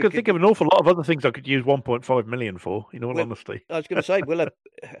don't know. I could think of an awful lot of other things I could use 1.5 million for, in all honesty. I was going to say,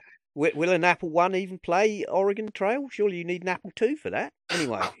 will an Apple One even play Oregon Trail? Surely you need an Apple II for that.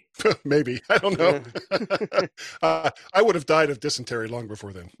 Anyway. Maybe. I don't know. I would have died of dysentery long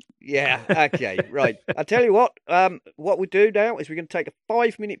before then. Yeah, okay, right. I'll tell you what we do now is we're going to take a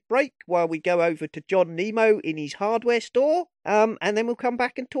 5-minute break while we go over to John Nemo in his hardware store, and then we'll come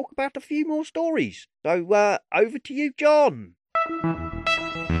back and talk about a few more stories. So, over to you, John.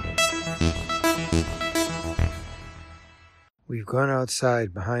 We've gone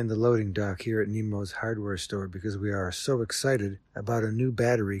outside behind the loading dock here at Nemo's hardware store because we are so excited about a new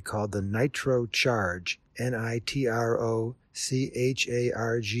battery called the Nitro Charge, NITROCHARGE.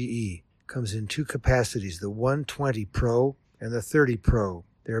 Comes in 2 capacities, the 120 Pro and the 30 Pro.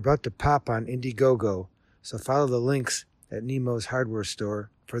 They're about to pop on Indiegogo, so follow the links at Nemo's hardware store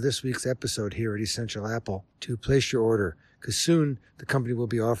for this week's episode here at Essential Apple to place your order, because soon the company will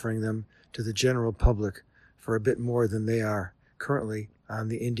be offering them to the general public for a bit more than they are currently on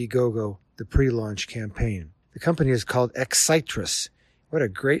the Indiegogo, the pre-launch campaign. The company is called Excitrus. What a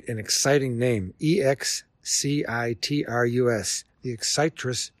great and exciting name. EXCITRUS. The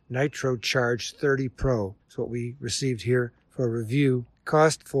Excitrus Nitro Charge 30 Pro is what we received here for a review.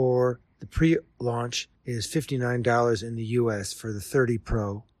 Cost for the pre-launch is $59 in the US for the 30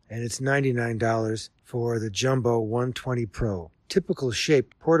 Pro, and it's $99 for the Jumbo 120 Pro. Typical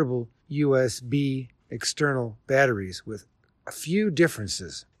shape, portable USB external batteries with a few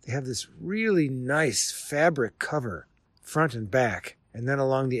differences. They have this really nice fabric cover, front and back, and then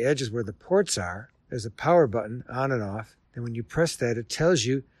along the edges where the ports are, there's a power button on and off, and when you press that, it tells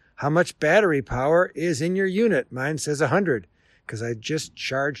you how much battery power is in your unit. Mine says 100, because I just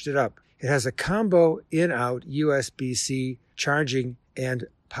charged it up. It has a combo in-out USB-C charging and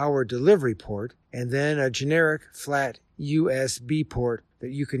power delivery port, and then a generic flat USB port that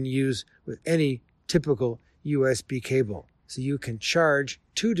you can use with any typical USB cable. So you can charge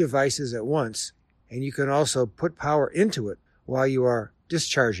 2 devices at once, and you can also put power into it while you are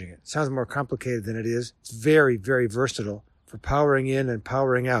discharging it. Sounds more complicated than it is. It's very, very versatile for powering in and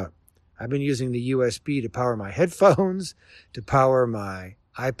powering out. I've been using the USB to power my headphones, to power my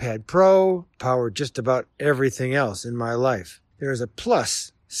iPad Pro, power just about everything else in my life. There is a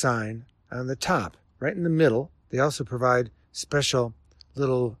plus sign on the top, right in the middle. They also provide special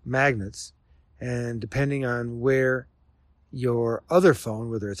little magnets, and depending on where your other phone,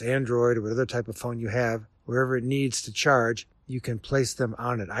 whether it's Android or whatever type of phone you have, wherever it needs to charge, you can place them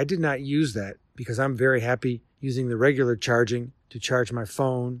on it. I did not use that because I'm very happy using the regular charging to charge my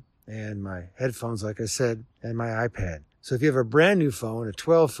phone and my headphones, like I said, and my iPad. So if you have a brand new phone, a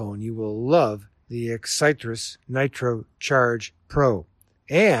 12 phone, you will love the Excitrus Nitro Charge Pro.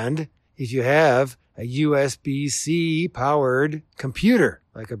 And if you have a USB-C powered computer,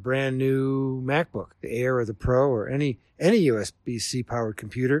 like a brand new MacBook, the Air or the Pro, or any USB-C powered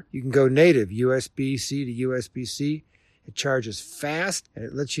computer, you can go native USB-C to USB-C. It charges fast, and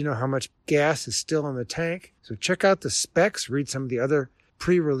it lets you know how much gas is still in the tank. So check out the specs, read some of the other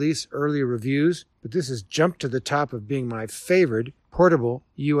pre-release early reviews. But this has jumped to the top of being my favorite portable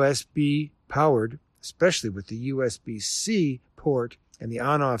USB powered, especially with the USB-C port and the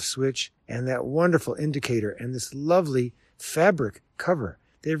on-off switch and that wonderful indicator and this lovely fabric cover.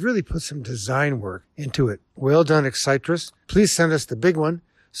 They've really put some design work into it. Well done, Excitrus. Please send us the big one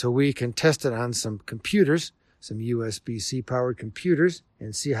so we can test it on some computers, some USB-C powered computers,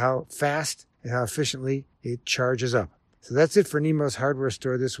 and see how fast and how efficiently it charges up. So that's it for Nemo's hardware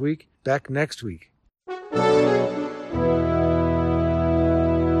store this week. Back next week.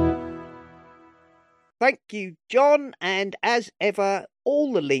 Thank you, John. And as ever,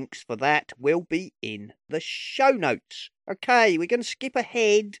 all the links for that will be in the show notes. Okay, we're going to skip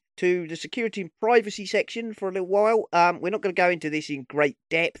ahead to the security and privacy section for a little while. We're not going to go into this in great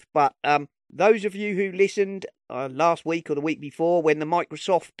depth, but those of you who listened last week or the week before when the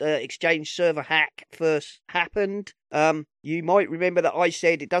Microsoft Exchange server hack first happened, you might remember that I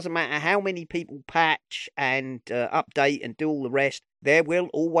said it doesn't matter how many people patch and update and do all the rest, there will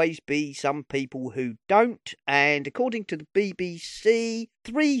always be some people who don't. And according to the BBC,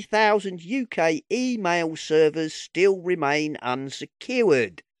 3,000 UK email servers still remain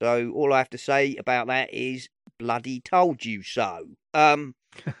unsecured. So all I have to say about that is bloody told you so.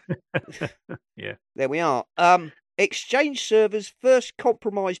 Yeah. There we are. Exchange servers first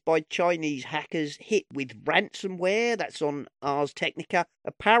compromised by Chinese hackers hit with ransomware. That's on Ars Technica.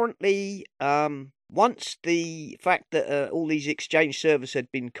 Apparently, once the fact that all these Exchange servers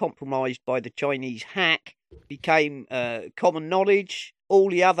had been compromised by the Chinese hack became common knowledge, all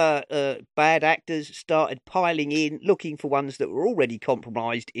the other bad actors started piling in, looking for ones that were already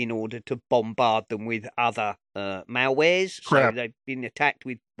compromised in order to bombard them with other malwares. Crap. So they've been attacked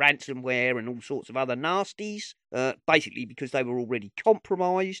with ransomware and all sorts of other nasties, basically because they were already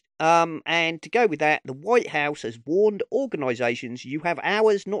compromised. And to go with that, the White House has warned organisations you have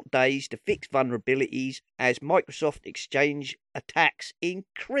hours, not days, to fix vulnerabilities as Microsoft Exchange attacks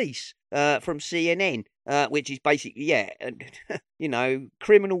increase. From CNN, which is basically,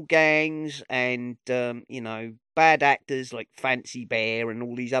 criminal gangs and, bad actors like Fancy Bear and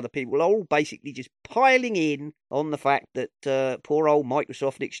all these other people are all basically just piling in on the fact that poor old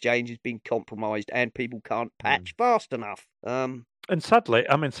Microsoft Exchange has been compromised and people can't patch fast enough. And sadly,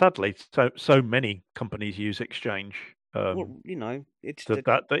 so many companies use Exchange. It's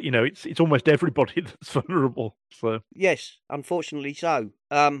it's almost everybody that's vulnerable. So yes, unfortunately so.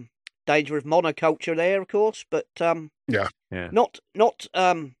 Danger of monoculture there, of course, but not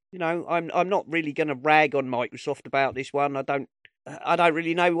I'm not really going to rag on Microsoft about this one. I don't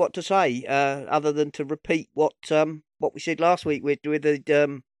really know what to say other than to repeat what we said last week with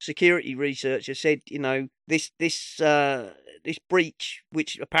the security researcher said. This breach,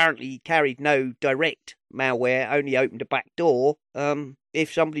 which apparently carried no direct malware, only opened a back door.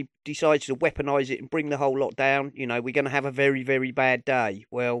 If somebody decides to weaponize it and bring the whole lot down, we're going to have a very, very bad day.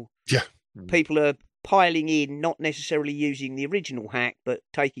 Well, people are piling in, not necessarily using the original hack, but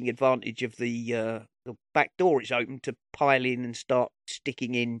taking advantage of the back door it's open to pile in and start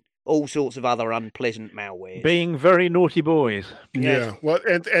sticking in all sorts of other unpleasant malware. Being very naughty boys. Yeah. Well,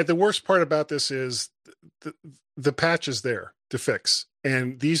 and the worst part about this is the patch is there to fix.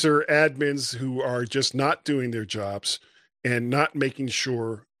 And these are admins who are just not doing their jobs and not making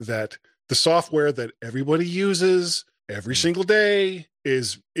sure that the software that everybody uses every single day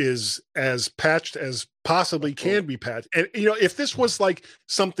is as patched as possibly can be patched. And, if this was like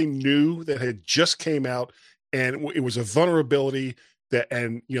something new that had just came out and it was a vulnerability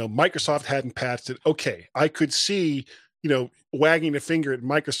and Microsoft hadn't patched it, okay, I could see, wagging a finger at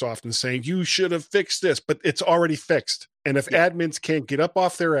Microsoft and saying, you should have fixed this, but it's already fixed. And if admins can't get up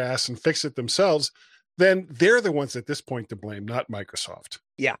off their ass and fix it themselves, then they're the ones at this point to blame, not Microsoft.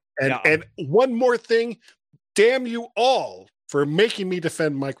 Yeah. And one more thing, damn you all for making me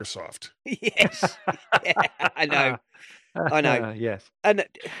defend Microsoft. Yes. Yeah, I know. Yes. And,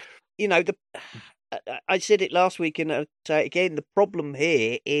 I said it last week and I'll say it again. The problem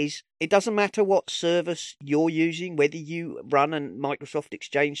here is it doesn't matter what service you're using, whether you run a Microsoft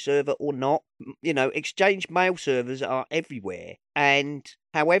Exchange server or not. Exchange mail servers are everywhere. And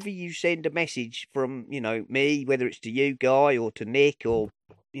however you send a message from, me, whether it's to you, Guy, or to Nick, or,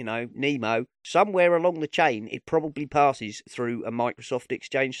 Nemo, somewhere along the chain, it probably passes through a Microsoft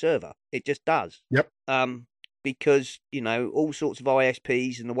Exchange server. It just does. Yep. Because, all sorts of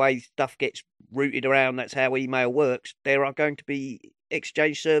ISPs and the way stuff gets routed around, that's how email works, there are going to be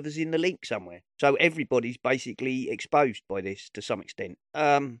Exchange servers in the link somewhere. So everybody's basically exposed by this to some extent.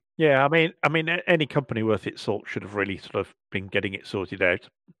 Yeah, I mean, any company worth its salt should have really sort of been getting it sorted out,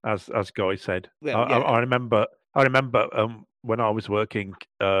 as Guy said. Well, I remember when I was working,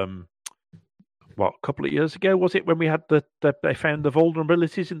 a couple of years ago, was it, when we had they found the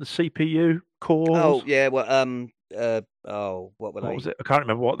vulnerabilities in the CPU cores? Oh yeah, well, what were they? What was it? I can't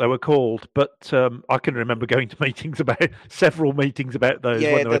remember what they were called, but I can remember going to several meetings about those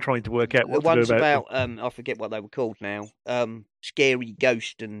when they were trying to work out what to do about them. I forget what they were called now. Scary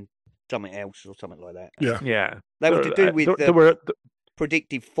Ghost and something else or something like that. Yeah. They were to do with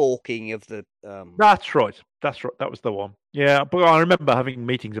predictive forking of the. That's right. That was the one. Yeah, but I remember having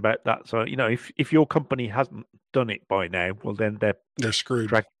meetings about that. So if your company hasn't done it by now, well then they're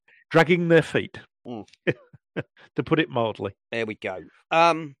screwed. Dragging their feet. To put it mildly. There we go.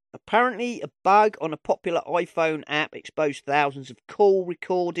 Apparently, a bug on a popular iPhone app exposed thousands of call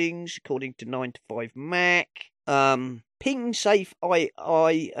recordings, according to 9to5Mac. PingSafe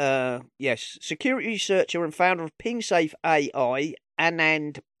AI, security researcher and founder of PingSafe AI,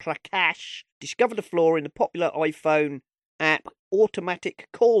 Anand Prakash, discovered a flaw in the popular iPhone app Automatic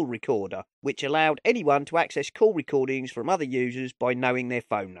Call Recorder, which allowed anyone to access call recordings from other users by knowing their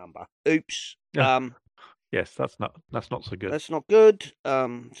phone number. Oops. Yes, that's not so good. That's not good.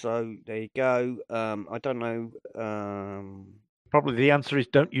 So there you go. I don't know. Probably the answer is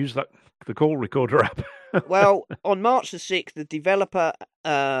don't use the call recorder app. Well, on March the 6th, the developer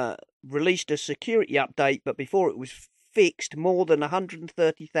released a security update, but before it was fixed, more than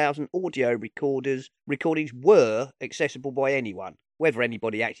 130,000 audio recordings were accessible by anyone. Whether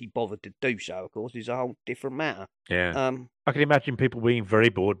anybody actually bothered to do so, of course, is a whole different matter. Yeah. I can imagine people being very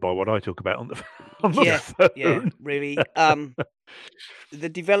bored by what I talk about on the phone. Yeah, really. The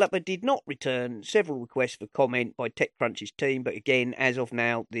developer did not return several requests for comment by TechCrunch's team, but again, as of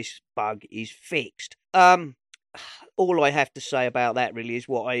now, this bug is fixed. All I have to say about that really is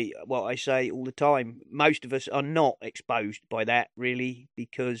what I say all the time. Most of us are not exposed by that really,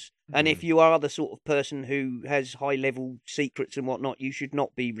 because and if you are the sort of person who has high level secrets and whatnot, you should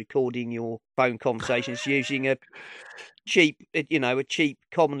not be recording your phone conversations using a cheap,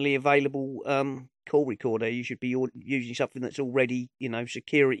 commonly available call recorder. You should be using something that's already,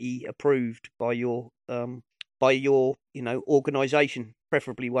 security approved by your organisation,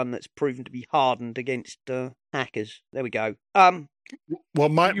 preferably one that's proven to be hardened against hackers. There we go. Well,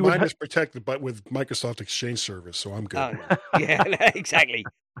 mine is protected, but with Microsoft Exchange Service, so I'm good. Yeah, exactly.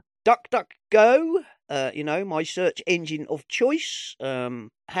 DuckDuckGo, my search engine of choice,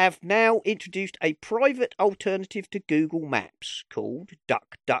 have now introduced a private alternative to Google Maps called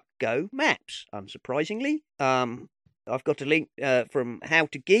DuckDuckGo Maps, unsurprisingly. I've got a link from How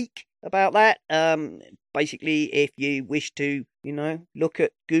to Geek about that. Basically, if you wish to, look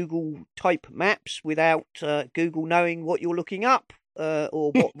at Google type maps without Google knowing what you're looking up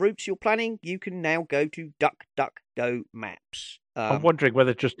or what routes you're planning, you can now go to DuckDuckGo Maps. I'm wondering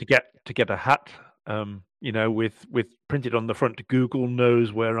whether just to get a hat, with printed on the front, Google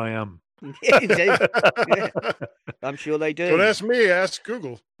knows where I am. Yeah, I'm sure they do. Don't ask me, ask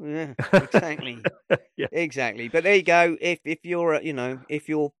Google. Yeah, exactly. Yeah. Exactly. But there you go. If you're if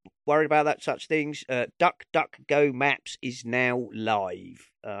you're worried about that such things, DuckDuckGo Maps is now live.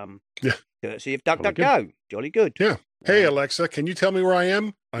 Courtesy of DuckDuckGo. Jolly good. Yeah. Hey Alexa, can you tell me where I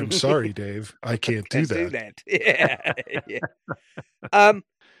am? I'm sorry, Dave. I can't do that. Yeah.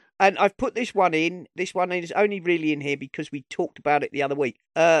 And I've put this one in. This one is only really in here because we talked about it the other week.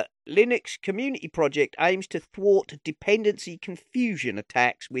 Linux community project aims to thwart dependency confusion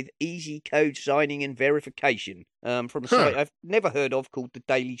attacks with easy code signing and verification. From a site I've never heard of called the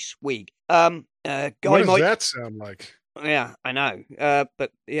Daily Swig. What does that sound like? Yeah, I know.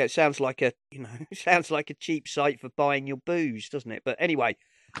 But yeah, it sounds like a cheap site for buying your booze, doesn't it? But anyway,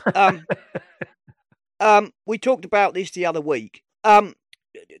 we talked about this the other week.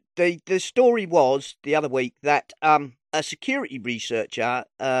 The story was the other week that a security researcher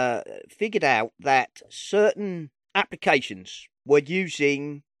figured out that certain applications were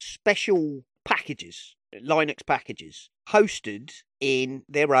using special packages, Linux packages, hosted in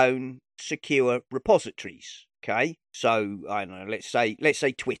their own secure repositories. Okay, so I don't know. Let's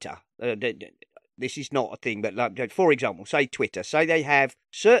say Twitter. This is not a thing, but for example, say Twitter. Say they have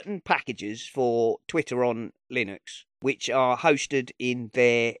certain packages for Twitter on Linux, which are hosted in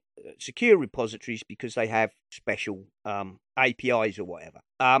their secure repositories because they have special APIs or whatever.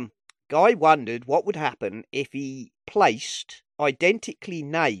 Guy wondered what would happen if he placed identically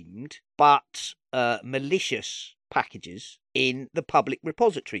named but malicious packages in the public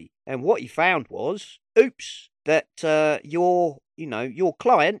repository. And what he found was, that your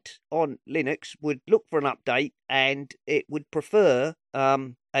client on Linux would look for an update and it would prefer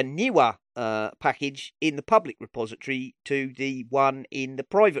a newer package in the public repository to the one in the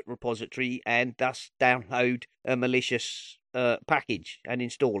private repository, and thus download a malicious package and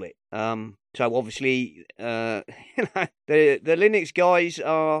install it. So obviously, the Linux guys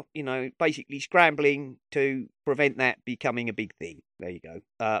are, basically scrambling to prevent that becoming a big thing. There you go.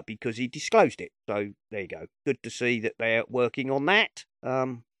 Because he disclosed it. So there you go. Good to see that they're working on that.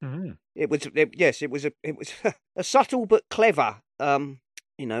 It was a subtle but clever,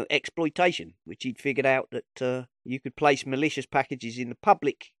 exploitation, which he'd figured out that you could place malicious packages in the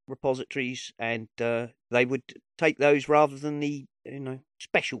public repositories, and they would take those rather than the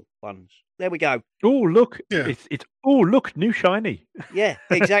special ones. There we go. Oh look, it's look, new shiny. Yeah,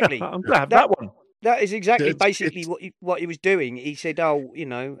 exactly. I'm glad that one. That is exactly basically what he was doing. He said,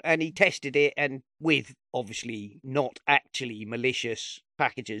 and he tested it, and with obviously not actually malicious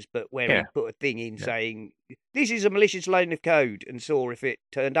packages, but where he put a thing in saying, this is a malicious line of code, and saw if it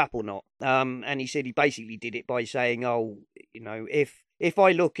turned up or not. And he said he basically did it by saying, if if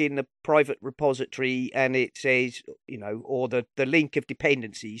I look in the private repository and it says, or the link of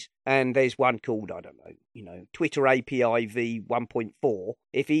dependencies, and there's one called, I don't know, Twitter API v 1.4,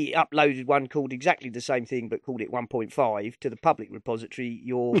 if he uploaded one called exactly the same thing but called it 1.5 to the public repository,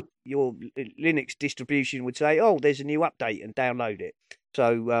 your Linux distribution would say, oh, there's a new update, and download it.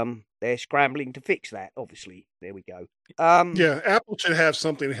 So they're scrambling to fix that, obviously. There we go. Yeah, Apple should have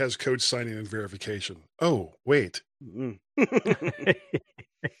something that has code signing and verification. Oh, wait.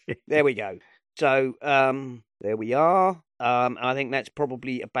 There we go. So there we are. I think that's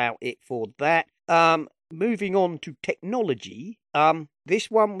probably about it for that. Moving on to technology. This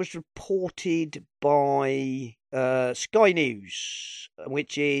one was reported by Sky News,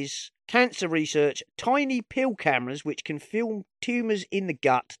 which is cancer research, tiny pill cameras which can film tumours in the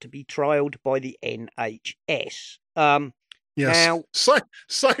gut to be trialled by the NHS. Yes. Now,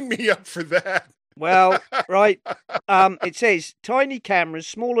 sign me up for that. Well, right. It says tiny cameras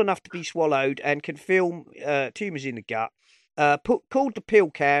small enough to be swallowed and can film tumours in the gut. Called the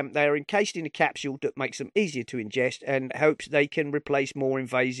pill cam, they are encased in a capsule that makes them easier to ingest and hopes they can replace more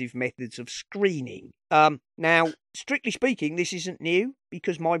invasive methods of screening. Now, strictly speaking, this isn't new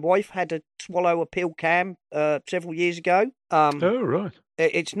because my wife had to swallow a pill cam several years ago. Oh, right.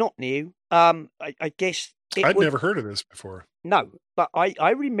 It's not new. I guess I'd never heard of this before. No, but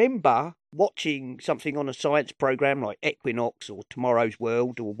I remember watching something on a science program like Equinox or Tomorrow's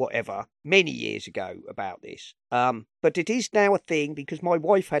World or whatever many years ago about this. But it is now a thing because my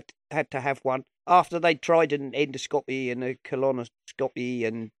wife had to have one after they'd tried an endoscopy and a colonoscopy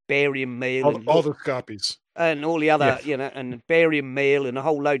and barium meal and all the copies and all the other, and barium meal and a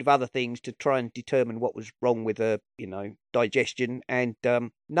whole load of other things to try and determine what was wrong with her, digestion. And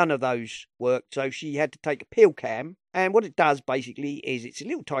none of those worked. So she had to take a pill cam. And what it does basically is it's a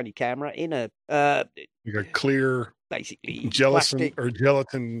little tiny camera in a clear, basically gelatin plastic, or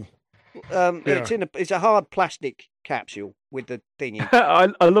gelatin. It's a hard plastic capsule with the thing in. I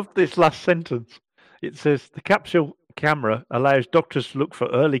love this last sentence. It says the capsule camera allows doctors to look for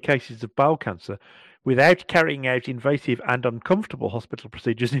early cases of bowel cancer without carrying out invasive and uncomfortable hospital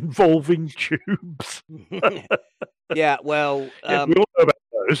procedures involving tubes. Yeah, well, we all know about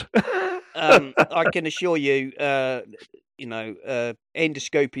those. I can assure you,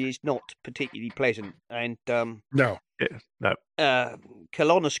 endoscopy is not particularly pleasant, and no.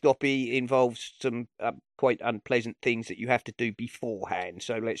 Colonoscopy involves some quite unpleasant things that you have to do beforehand.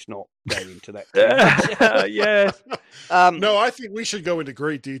 So let's not go into that. Yes. No, I think we should go into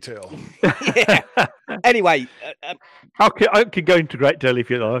great detail. Yeah. Anyway, I could go into great detail if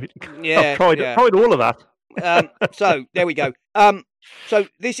you like. Yeah, I've tried all of that. So there we go. So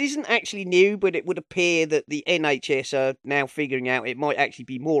this isn't actually new, but it would appear that the NHS are now figuring out it might actually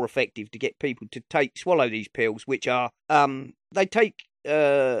be more effective to get people to swallow these pills, which are they take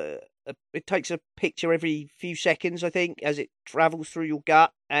it takes a picture every few seconds, I think, as it travels through your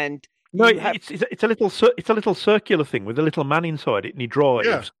gut, and no, it's a little circular thing with a little man inside it, and he drives.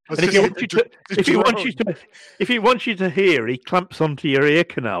 Yeah, and if he wants you to hear, he clamps onto your ear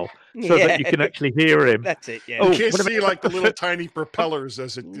canal so that you can actually hear him. That's it. Yeah. You can't see like the little tiny propellers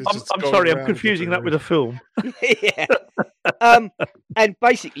as it. I'm sorry, I'm confusing that with a film. Yeah. And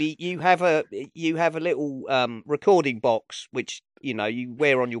basically, you have a little recording box which you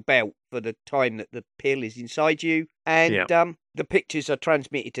wear on your belt for the time that the pill is inside you, and the pictures are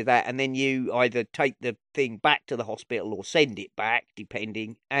transmitted to that, and then you either take the thing back to the hospital or send it back,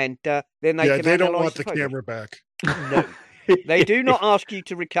 depending, and then they can. They don't want the camera back. No. They do not ask you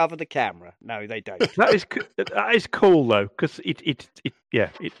to recover the camera. No, they don't. That is cool though, because it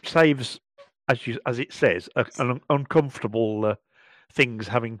saves, as it says, an uncomfortable things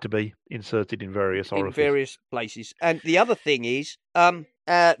having to be inserted in various orifices. In various places. And the other thing is,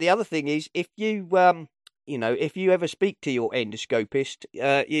 if you if you ever speak to your endoscopist,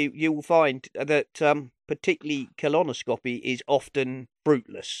 you will find that particularly colonoscopy is often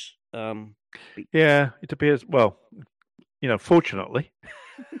fruitless. Yeah, it appears. Well, fortunately,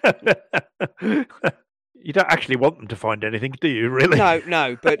 you don't actually want them to find anything, do you? Really?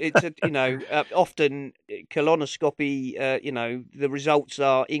 No. But it's often colonoscopy. The results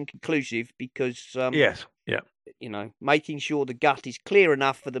are inconclusive because yes, yeah. Making sure the gut is clear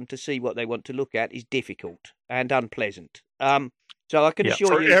enough for them to see what they want to look at is difficult and unpleasant. So I can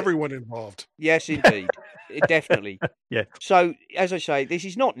assure you, for everyone involved. Yes, indeed, definitely. Yeah. So as I say, this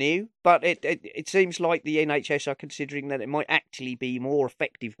is not new, but it seems like the NHS are considering that it might actually be a more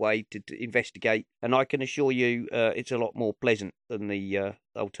effective way to investigate, and I can assure you, it's a lot more pleasant than the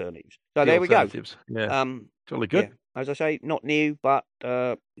alternatives. So there we go. Yeah. Totally good. Yeah. As I say, not new, but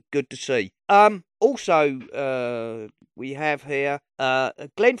good to see. Also, we have here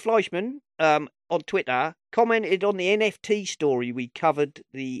Glenn Fleischman on Twitter commented on the NFT story we covered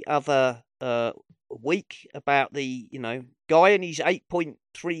the other week about the guy and his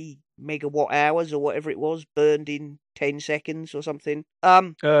 8.3 megawatt hours or whatever it was burned in 10 seconds or something.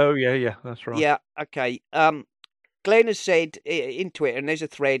 Oh yeah, that's right. Yeah, okay. Glenn has said in Twitter, and there's a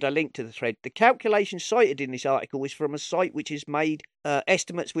thread, I linked to the thread, the calculation cited in this article is from a site which has made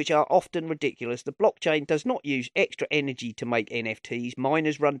estimates which are often ridiculous. The blockchain does not use extra energy to make NFTs.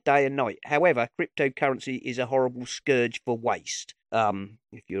 Miners run day and night. However, cryptocurrency is a horrible scourge for waste,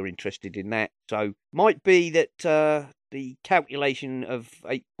 if you're interested in that. So, might be that the calculation of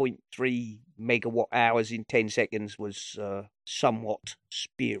 8.3 megawatt hours in 10 seconds was somewhat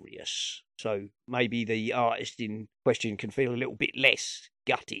spurious. So maybe the artist in question can feel a little bit less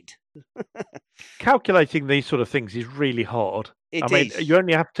gutted. Calculating these sort of things is really hard. It I mean, is. you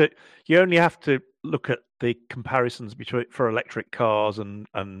only have to look at the comparisons between for electric cars and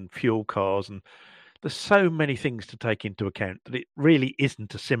fuel cars, and there's so many things to take into account that it really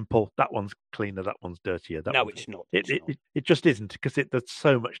isn't a simple. That one's cleaner, that one's dirtier. No, it's not. It just isn't, because there's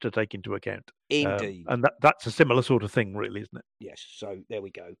so much to take into account. Indeed, and that's a similar sort of thing, really, isn't it? Yes. So there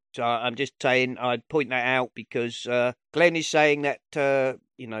we go. So I'm just saying I'd point that out because Glenn is saying that the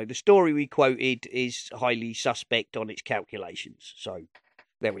story we quoted is highly suspect on its calculations. So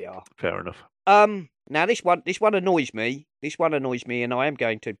there we are. Fair enough. Now this one annoys me. This one annoys me, and I am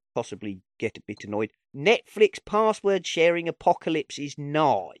going to possibly get a bit annoyed. Netflix password sharing apocalypse is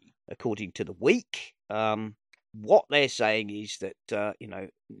nigh, according to The Week. What they're saying is that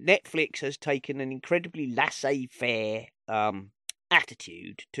Netflix has taken an incredibly laissez-faire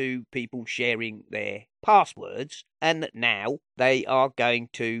attitude to people sharing their passwords, and that now they are going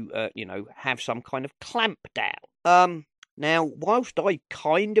to have some kind of clampdown. Now, whilst I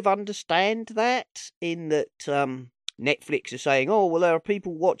kind of understand that, in that Netflix are saying, oh, well, there are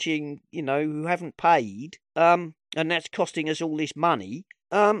people watching, who haven't paid, and that's costing us all this money,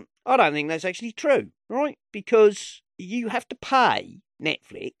 I don't think that's actually true, right? Because you have to pay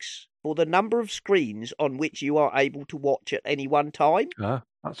Netflix for the number of screens on which you are able to watch at any one time.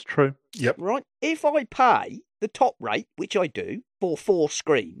 That's true. Yep. Right? If I pay the top rate, which I do, for 4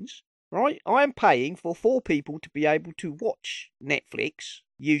 screens, right, I am paying for 4 people to be able to watch Netflix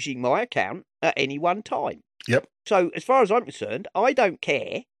using my account at any one time. Yep. So, as far as I'm concerned, I don't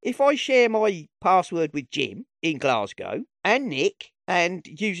care if I share my password with Jim in Glasgow and Nick and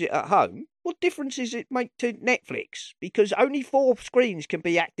use it at home. What difference does it make to Netflix? Because only 4 screens can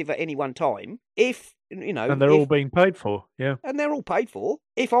be active at any one time. And they're all being paid for, yeah. And they're all paid for.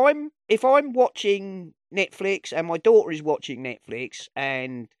 If I'm watching Netflix and my daughter is watching Netflix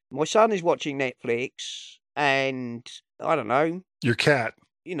and my son is watching Netflix and I don't know, your cat,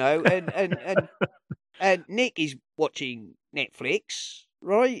 and Nick is watching Netflix,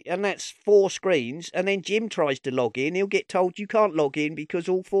 right? And that's 4 screens. And then Jim tries to log in. He'll get told you can't log in because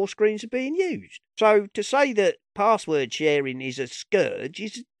all 4 screens are being used. So to say that password sharing is a scourge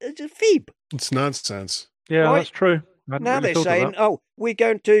is a fib. It's nonsense. Yeah, right? That's true. Now they're saying, oh, we're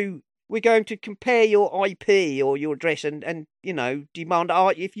going to compare your IP or your address and demand,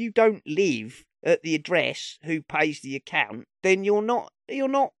 if you don't live at the address who pays the account, then you're not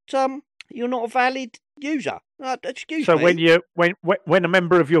a valid user. Excuse me. So when a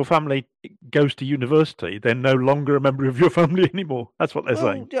member of your family goes to university, they're no longer a member of your family anymore. That's what they're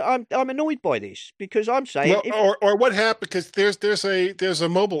saying. I'm annoyed by this because I'm saying, or what happened? Because there's a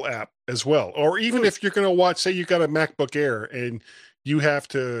mobile app as well, or even if you're going to watch, say you got a MacBook Air and you have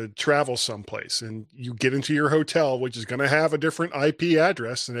to travel someplace and you get into your hotel, which is going to have a different IP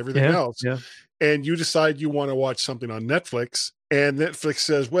address and everything else. Yeah. And you decide you want to watch something on Netflix, and Netflix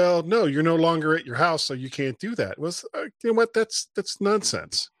says, well, no, you're no longer at your house, so you can't do that. Well, you know what? That's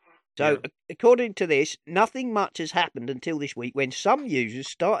nonsense. So, according to this, nothing much has happened until this week when some users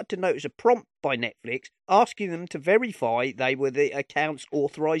started to notice a prompt by Netflix asking them to verify they were the account's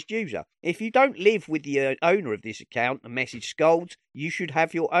authorised user. If you don't live with the owner of this account, the message scolds, you should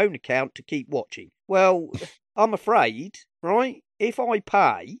have your own account to keep watching. Well, I'm afraid, right, if I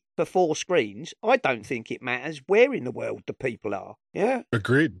pay for 4 screens, I don't think it matters where in the world the people are. Yeah?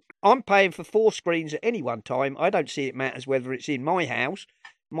 Agreed. I'm paying for 4 screens at any one time. I don't see it matters whether it's in my house,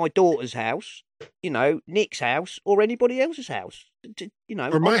 my daughter's house, Nick's house, or anybody else's house.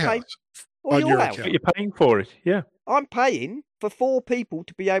 Or my house. Or your house. But you're paying for it, yeah. I'm paying for 4 people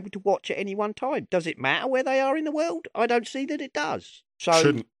to be able to watch at any one time. Does it matter where they are in the world? I don't see that it does. So,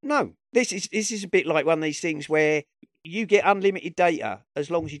 shouldn't. No. This is a bit like one of these things where you get unlimited data as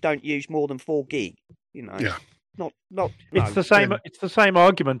long as you don't use more than 4 gig. Yeah. Not. It's the same. It's the same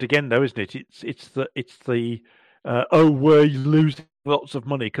argument again, though, isn't it? It's the we're losing lots of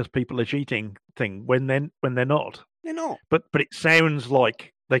money because people are cheating thing when they're not. They're not. But it sounds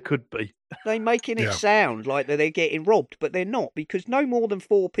like they could be. They're making it sound like they're getting robbed, but they're not, because no more than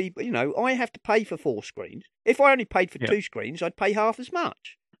 4 people. I have to pay for 4 screens. If I only paid for 2 screens, I'd pay half as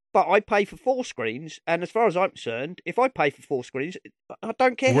much. But I pay for 4 screens, and as far as I'm concerned, if I pay for 4 screens, I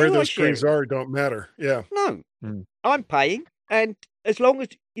don't care where who those I share screens it. are. Don't matter. Yeah. No, I'm paying, and as long as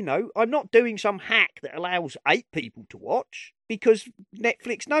I'm not doing some hack that allows 8 people to watch, because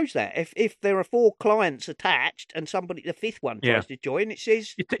Netflix knows that if there are 4 clients attached and somebody, the 5th one, tries to join, it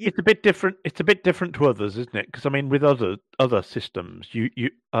says it's a bit different. It's a bit different to others, isn't it? Because I mean, with other systems, you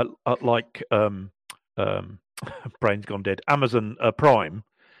like brain's gone dead. Amazon Prime.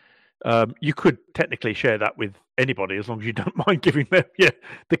 You could technically share that with anybody as long as you don't mind giving them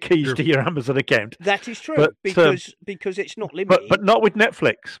the keys to your Amazon account. That is true, but, because it's not limited. But not with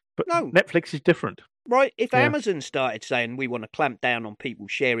Netflix. But no. Netflix is different. Right, if Amazon started saying we want to clamp down on people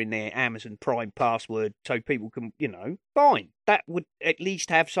sharing their Amazon Prime password so people can, fine. That would at least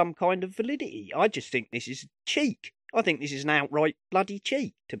have some kind of validity. I just think this is cheek. I think this is an outright bloody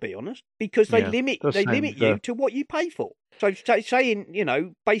cheat, to be honest, because they limit you to what you pay for. So saying,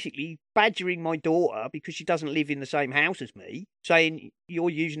 basically badgering my daughter because she doesn't live in the same house as me, saying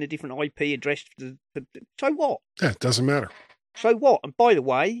you're using a different IP address. So what? Yeah, it doesn't matter. So what? And by the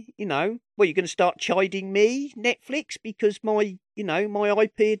way, you're going to start chiding me, Netflix, because my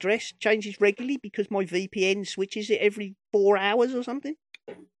IP address changes regularly because my VPN switches it every 4 hours or something.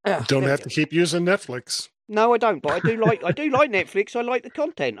 Don't have to keep using Netflix. No, I don't. But I do like Netflix. I like the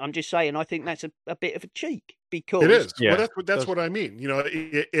content. I'm just saying, I think that's a bit of a cheek, because it is. Yeah, well, that's what I mean.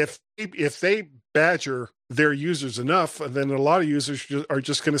 If they badger their users enough, then a lot of users are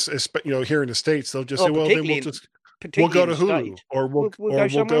just going to, here in the States, they'll just say, well, then we'll go to Hulu, or we'll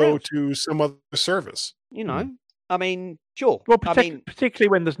go to some other service. I mean, sure. Well, particularly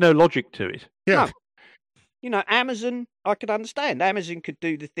when there's no logic to it. Yeah. No. Amazon, I could understand. Amazon could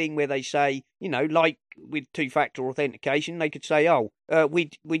do the thing where they say, like with 2-factor authentication, they could say, we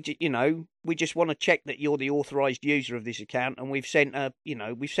just want to check that you're the authorized user of this account, and we've sent a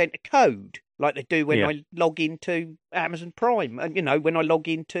code, like they do when I log into Amazon Prime, and when I log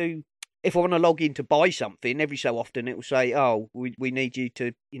into. If I want to log in to buy something, every so often it will say, we need you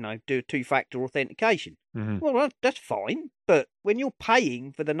to, do a 2-factor authentication. Mm-hmm. Well, that's fine. But when you're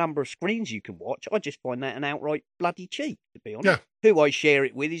paying for the number of screens you can watch, I just find that an outright bloody cheat, to be honest. Yeah. Who I share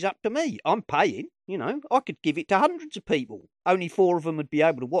it with is up to me. I'm paying, I could give it to hundreds of people. Only 4 of them would be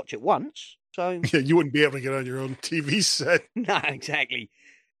able to watch at once. So yeah, you wouldn't be able to get on your own TV set. No, exactly.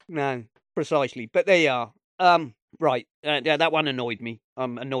 No, precisely. But there you are. Right. That one annoyed me.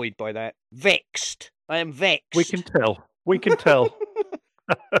 I'm annoyed by that. Vexed. I am vexed. We can tell.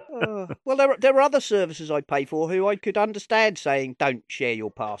 Well, there are other services I pay for who I could understand saying don't share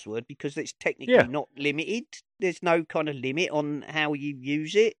your password, because it's technically not limited. There's no kind of limit on how you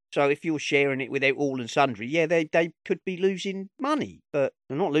use it. So if you're sharing it with all and sundry, they could be losing money. But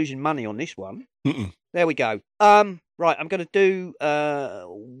they're not losing money on this one. Mm-mm. There we go. Right, I'm going to do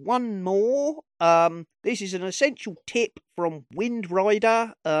one more. This is an essential tip from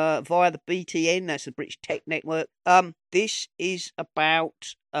Windrider via the BTN. That's the British Tech Network. This is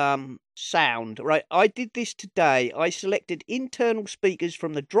about sound. Right, I did this today. I selected internal speakers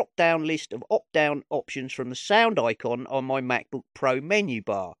from the drop-down list of opt-down options from the sound icon on my MacBook Pro menu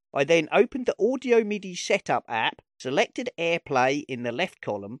bar. I then opened the Audio MIDI Setup app, selected AirPlay in the left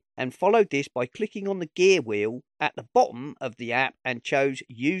column, and followed this by clicking on the gear wheel at the bottom of the app and chose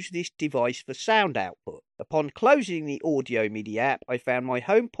Use this device for sound output. Upon closing the Audio MIDI app, I found my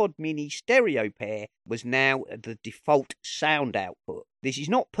HomePod Mini stereo pair was now the default sound output. This is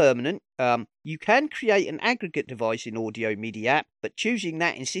not permanent. You can create an aggregate device in Audio MIDI app, but choosing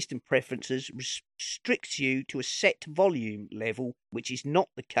that in system preferences restricts you to a set volume level, which is not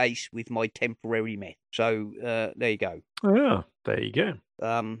the case with my temporary method. So there you go. Oh, there you go.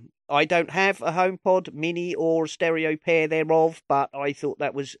 I don't have a HomePod Mini or a stereo pair thereof, but I thought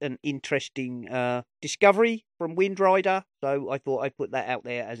that was an interesting discovery from Windrider, so I thought I'd put that out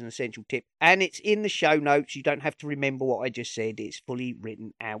there as an essential tip. And it's in the show notes. You don't have to remember what I just said. It's fully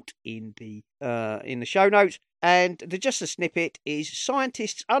written out in the show notes. And just a snippet is: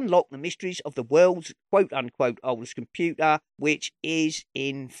 scientists unlock the mysteries of the world's quote-unquote oldest computer, which is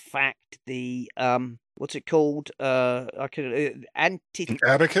in fact the what's it called? Abacus?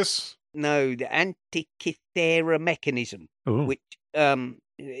 No, the Antikythera mechanism. Ooh. Which,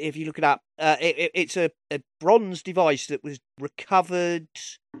 if you look it up, it's a bronze device that was recovered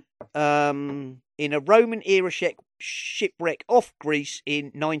in a Roman era shipwreck off Greece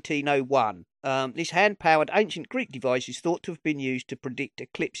in 1901. This hand-powered ancient Greek device is thought to have been used to predict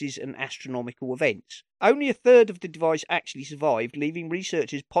eclipses and astronomical events. Only a third of the device actually survived, leaving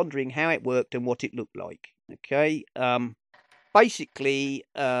researchers pondering how it worked and what it looked like. Okay. Basically,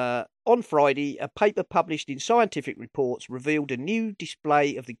 on Friday, a paper published in Scientific Reports revealed a new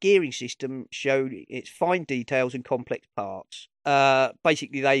display of the gearing system showed its fine details and complex parts.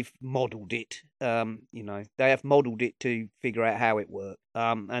 Basically, they've modelled it. They have modelled it to figure out how it works.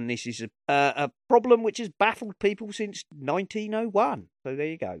 And this is a problem which has baffled people since 1901. So there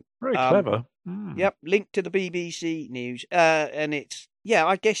you go. Very clever. Yep, linked to the BBC News. And it's,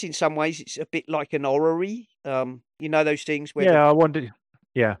 I guess in some ways it's a bit like an orrery. Those things where... I wonder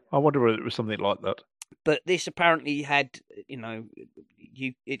whether it was something like that. But this apparently had,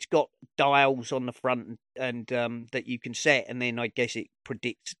 it's got dials on the front and that you can set, and then I guess it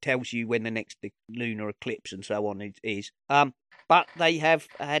tells you when the next lunar eclipse and so on is. But they have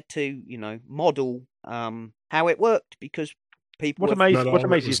had to, model how it worked because people. What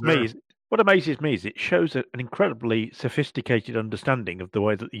amazes me is it shows an incredibly sophisticated understanding of the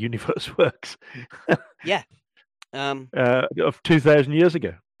way that the universe works. Yeah. Of 2,000 years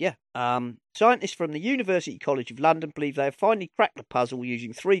ago. Yeah. Scientists from the University College of London believe they have finally cracked the puzzle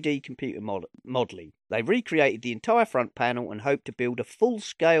using 3D computer modelling. They've recreated the entire front panel and hope to build a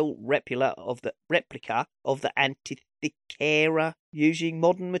full-scale replica of the Antikythera using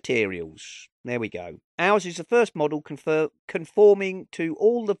modern materials. There we go. Ours is the first model conforming to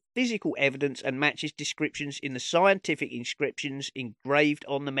all the physical evidence and matches descriptions in the scientific inscriptions engraved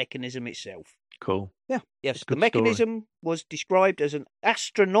on the mechanism itself. Cool. Yeah. Yes, the mechanism was described as an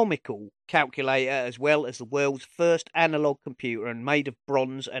astronomical calculator as well as the world's first analog computer and made of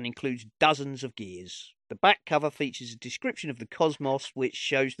bronze and includes dozens of gears. The back cover features a description of the cosmos which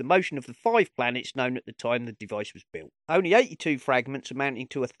shows the motion of the 5 planets known at the time the device was built. Only 82 fragments amounting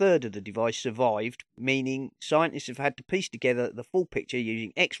to a third of the device survived, meaning scientists have had to piece together the full picture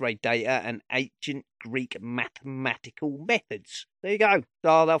using X-ray data and ancient Greek mathematical methods. There you go.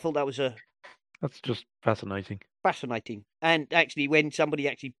 So I thought that was That's just fascinating. Fascinating. And actually, when somebody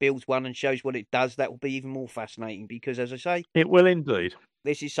actually builds one and shows what it does, that will be even more fascinating because, as I say... It will indeed.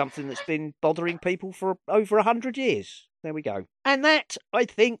 This is something that's been bothering people for over 100 years. There we go. And that, I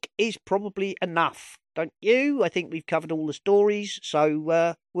think, is probably enough. Don't you? I think we've covered all the stories,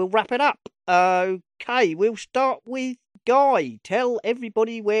 so we'll wrap it up. Okay, we'll start with Guy. Tell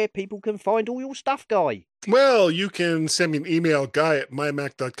everybody where people can find all your stuff, Guy. Well, you can send me an email,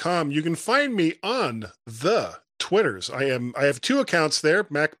 guy@mymac.com. You can find me on the Twitters. I have 2 accounts there,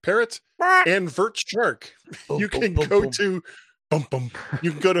 Mac Parrot and VertShark. You can go to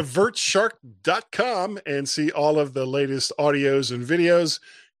vertshark.com and see all of the latest audios and videos.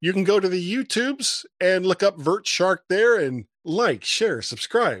 You can go to the YouTubes and look up VertShark there and like, share,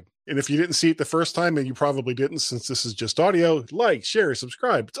 subscribe. And if you didn't see it the first time, and you probably didn't since this is just audio, like, share,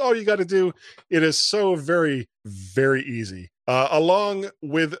 subscribe. It's all you got to do. It is so very, very easy. Along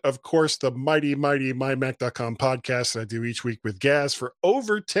with, of course, the mighty MyMac.com podcast that I do each week with Gaz for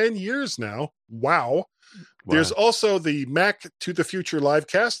over 10 years now. Wow. There's also the Mac to the Future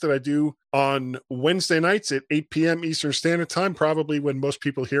livecast that I do on Wednesday nights at 8 p.m. Eastern Standard Time, probably when most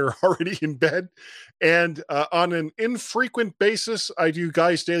people here are already in bed. And on an infrequent basis, I do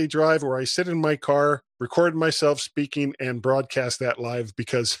Guy's Daily Drive, where I sit in my car, record myself speaking, and broadcast that live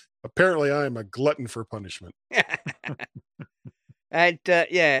because apparently I am a glutton for punishment. And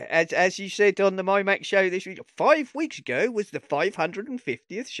as you said on the MyMac show this week, 5 weeks ago was the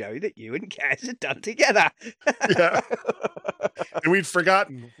 550th show that you and Gaz had done together. Yeah. And we'd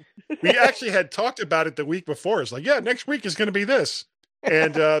forgotten. We actually had talked about it the week before. It's like, next week is going to be this.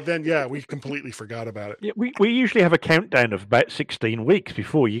 And then, we completely forgot about it. Yeah, we usually have a countdown of about 16 weeks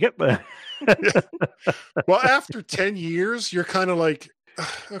before you get there. Yeah. Well, after 10 years, you're kind of like,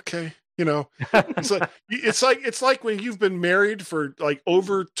 okay. It's like when you've been married for like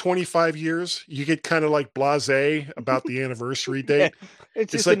over 25 years, you get kind of like blasé about the anniversary date.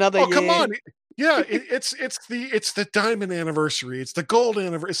 It's just like, another year. Come on. Yeah, it's the diamond anniversary. It's the gold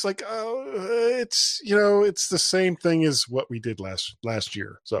anniversary. It's like, it's the same thing as what we did last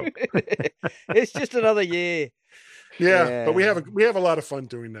year. So it's just another year. Yeah, but we have a lot of fun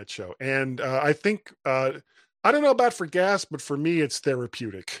doing that show. And I think I don't know about for Gas, but for me, it's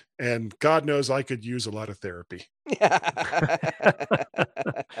therapeutic. And God knows I could use a lot of therapy.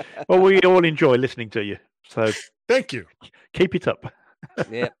 Well, we all enjoy listening to you. So thank you. Keep it up.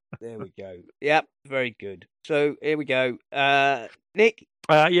 Yep, there we go. Yep, very good. So here we go. Nick?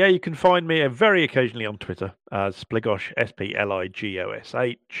 You can find me very occasionally on Twitter as Spligosh,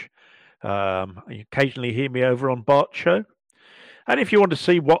 Spligosh. You occasionally hear me over on Bart's show. And if you want to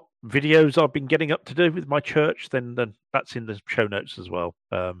see what videos I've been getting up to do with my church, then that's in the show notes as well.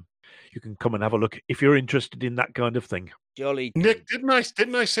 You can come and have a look if you're interested in that kind of thing. Jolly. Nick,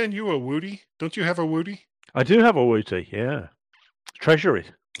 didn't I send you a Woody? Don't you have a Woody? I do have a Woody, yeah. Treasure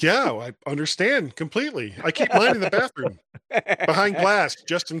it. Yeah, I understand completely. I keep mine in the bathroom behind glass,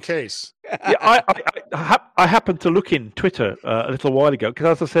 just in case. Yeah, I happened to look in Twitter a little while ago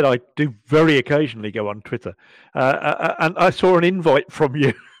because, as I said, I do very occasionally go on Twitter, and I saw an invite from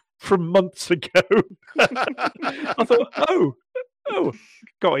you from months ago. I thought, oh,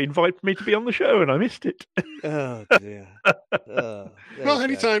 got to invite me to be on the show, and I missed it. Oh dear. Well,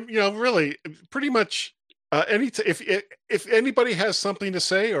 anytime, really, pretty much. If anybody has something to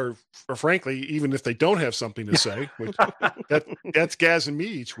say, or frankly, even if they don't have something to say, which that's Gaz and me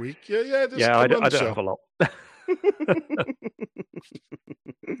each week. I don't have a lot.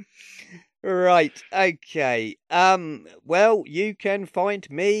 Right. Okay. Well, you can find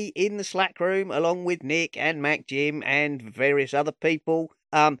me in the Slack room along with Nick and Mac Jim and various other people.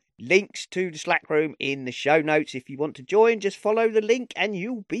 Links to the Slack room in the show notes. If you want to join, just follow the link and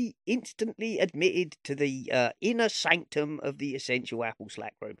you'll be instantly admitted to the inner sanctum of the Essential Apple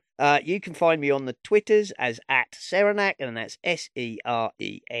Slack room. You can find me on the Twitters as @Serenak, and that's SERENAK.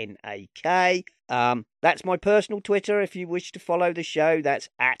 That's my personal Twitter. If you wish to follow the show, that's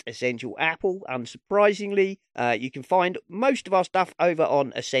 @EssentialApple. Unsurprisingly, you can find most of our stuff over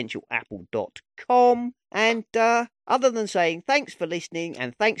on essentialapple.com. And other than saying thanks for listening,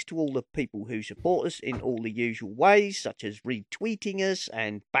 and thanks to all the people who support us in all the usual ways, such as retweeting us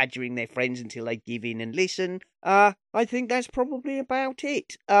and badgering their friends until they give in and listen, I think that's probably about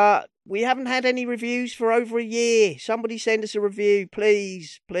it. We haven't had any reviews for over a year. Somebody send us a review,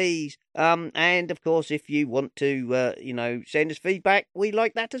 please. And of course, if you want to, send us feedback, we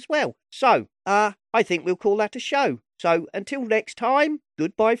like that as well. So, I think we'll call that a show. So, until next time,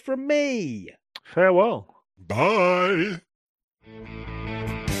 goodbye from me. Farewell. Bye.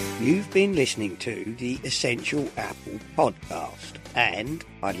 You've been listening to the Essential Apple Podcast, and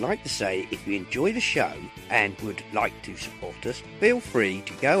I'd like to say if you enjoy the show and would like to support us, feel free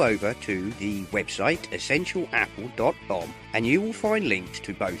to go over to the website essentialapple.com and you will find links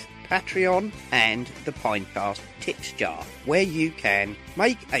to both Patreon and the Pinecast Tips Jar, where you can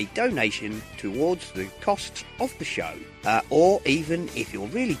make a donation towards the costs of the show, or even if you're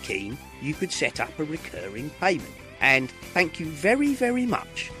really keen, you could set up a recurring payment. And thank you very, very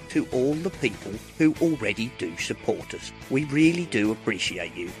much to all the people who already do support us. We really do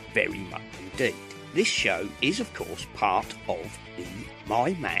appreciate you very much indeed. This show is, of course, part of the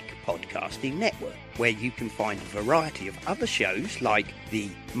My Mac Podcasting Network, where you can find a variety of other shows like the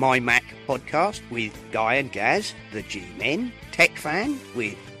My Mac Podcast with Guy and Gaz, the G-Men, Tech Fan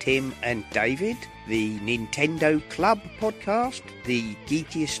with Tim and David, the Nintendo Club Podcast, the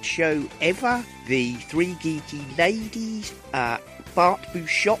Geekiest Show Ever, the Three Geeky Ladies, Bart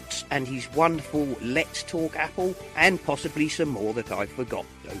Bouchot's and his wonderful Let's Talk Apple, and possibly some more that I've forgotten.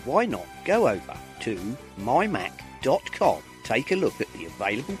 So why not go over to mymac.com, take a look at the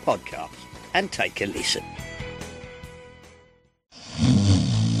available podcasts, and take a listen.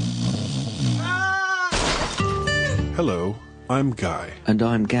 Hello, I'm Guy. And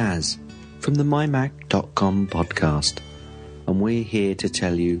I'm Gaz from the mymac.com podcast. And we're here to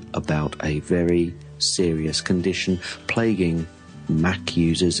tell you about a very serious condition plaguing Mac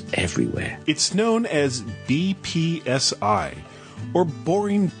users everywhere. It's known as BPSI, or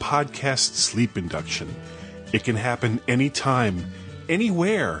Boring Podcast Sleep Induction. It can happen anytime,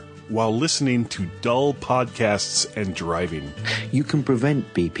 anywhere, while listening to dull podcasts and driving. You can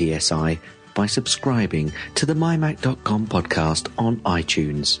prevent BPSI by subscribing to the mymac.com podcast on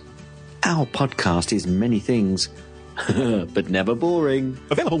iTunes. Our podcast is many things, but never boring.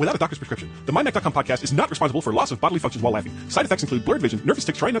 Available without a doctor's prescription. The MyMac.com podcast is not responsible for loss of bodily functions while laughing. Side effects include blurred vision, nervous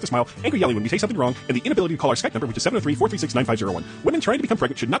tics, trying not to smile, angry yelling when we say something wrong, and the inability to call our Skype number, which is 703-436-9501. Women trying to become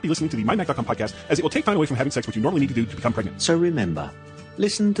pregnant should not be listening to the MyMac.com podcast, as it will take time away from having sex, which you normally need to do to become pregnant. So remember,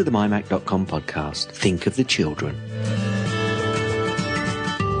 listen to the mymac.com podcast. Think of the children.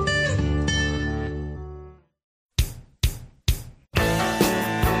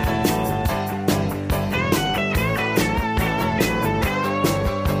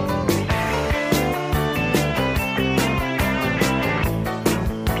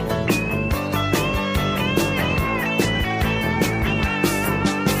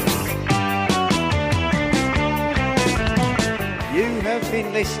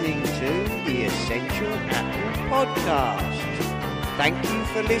 Listening to the Essential Apple Podcast. Thank you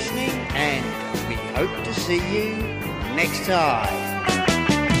for listening, and we hope to see you next time.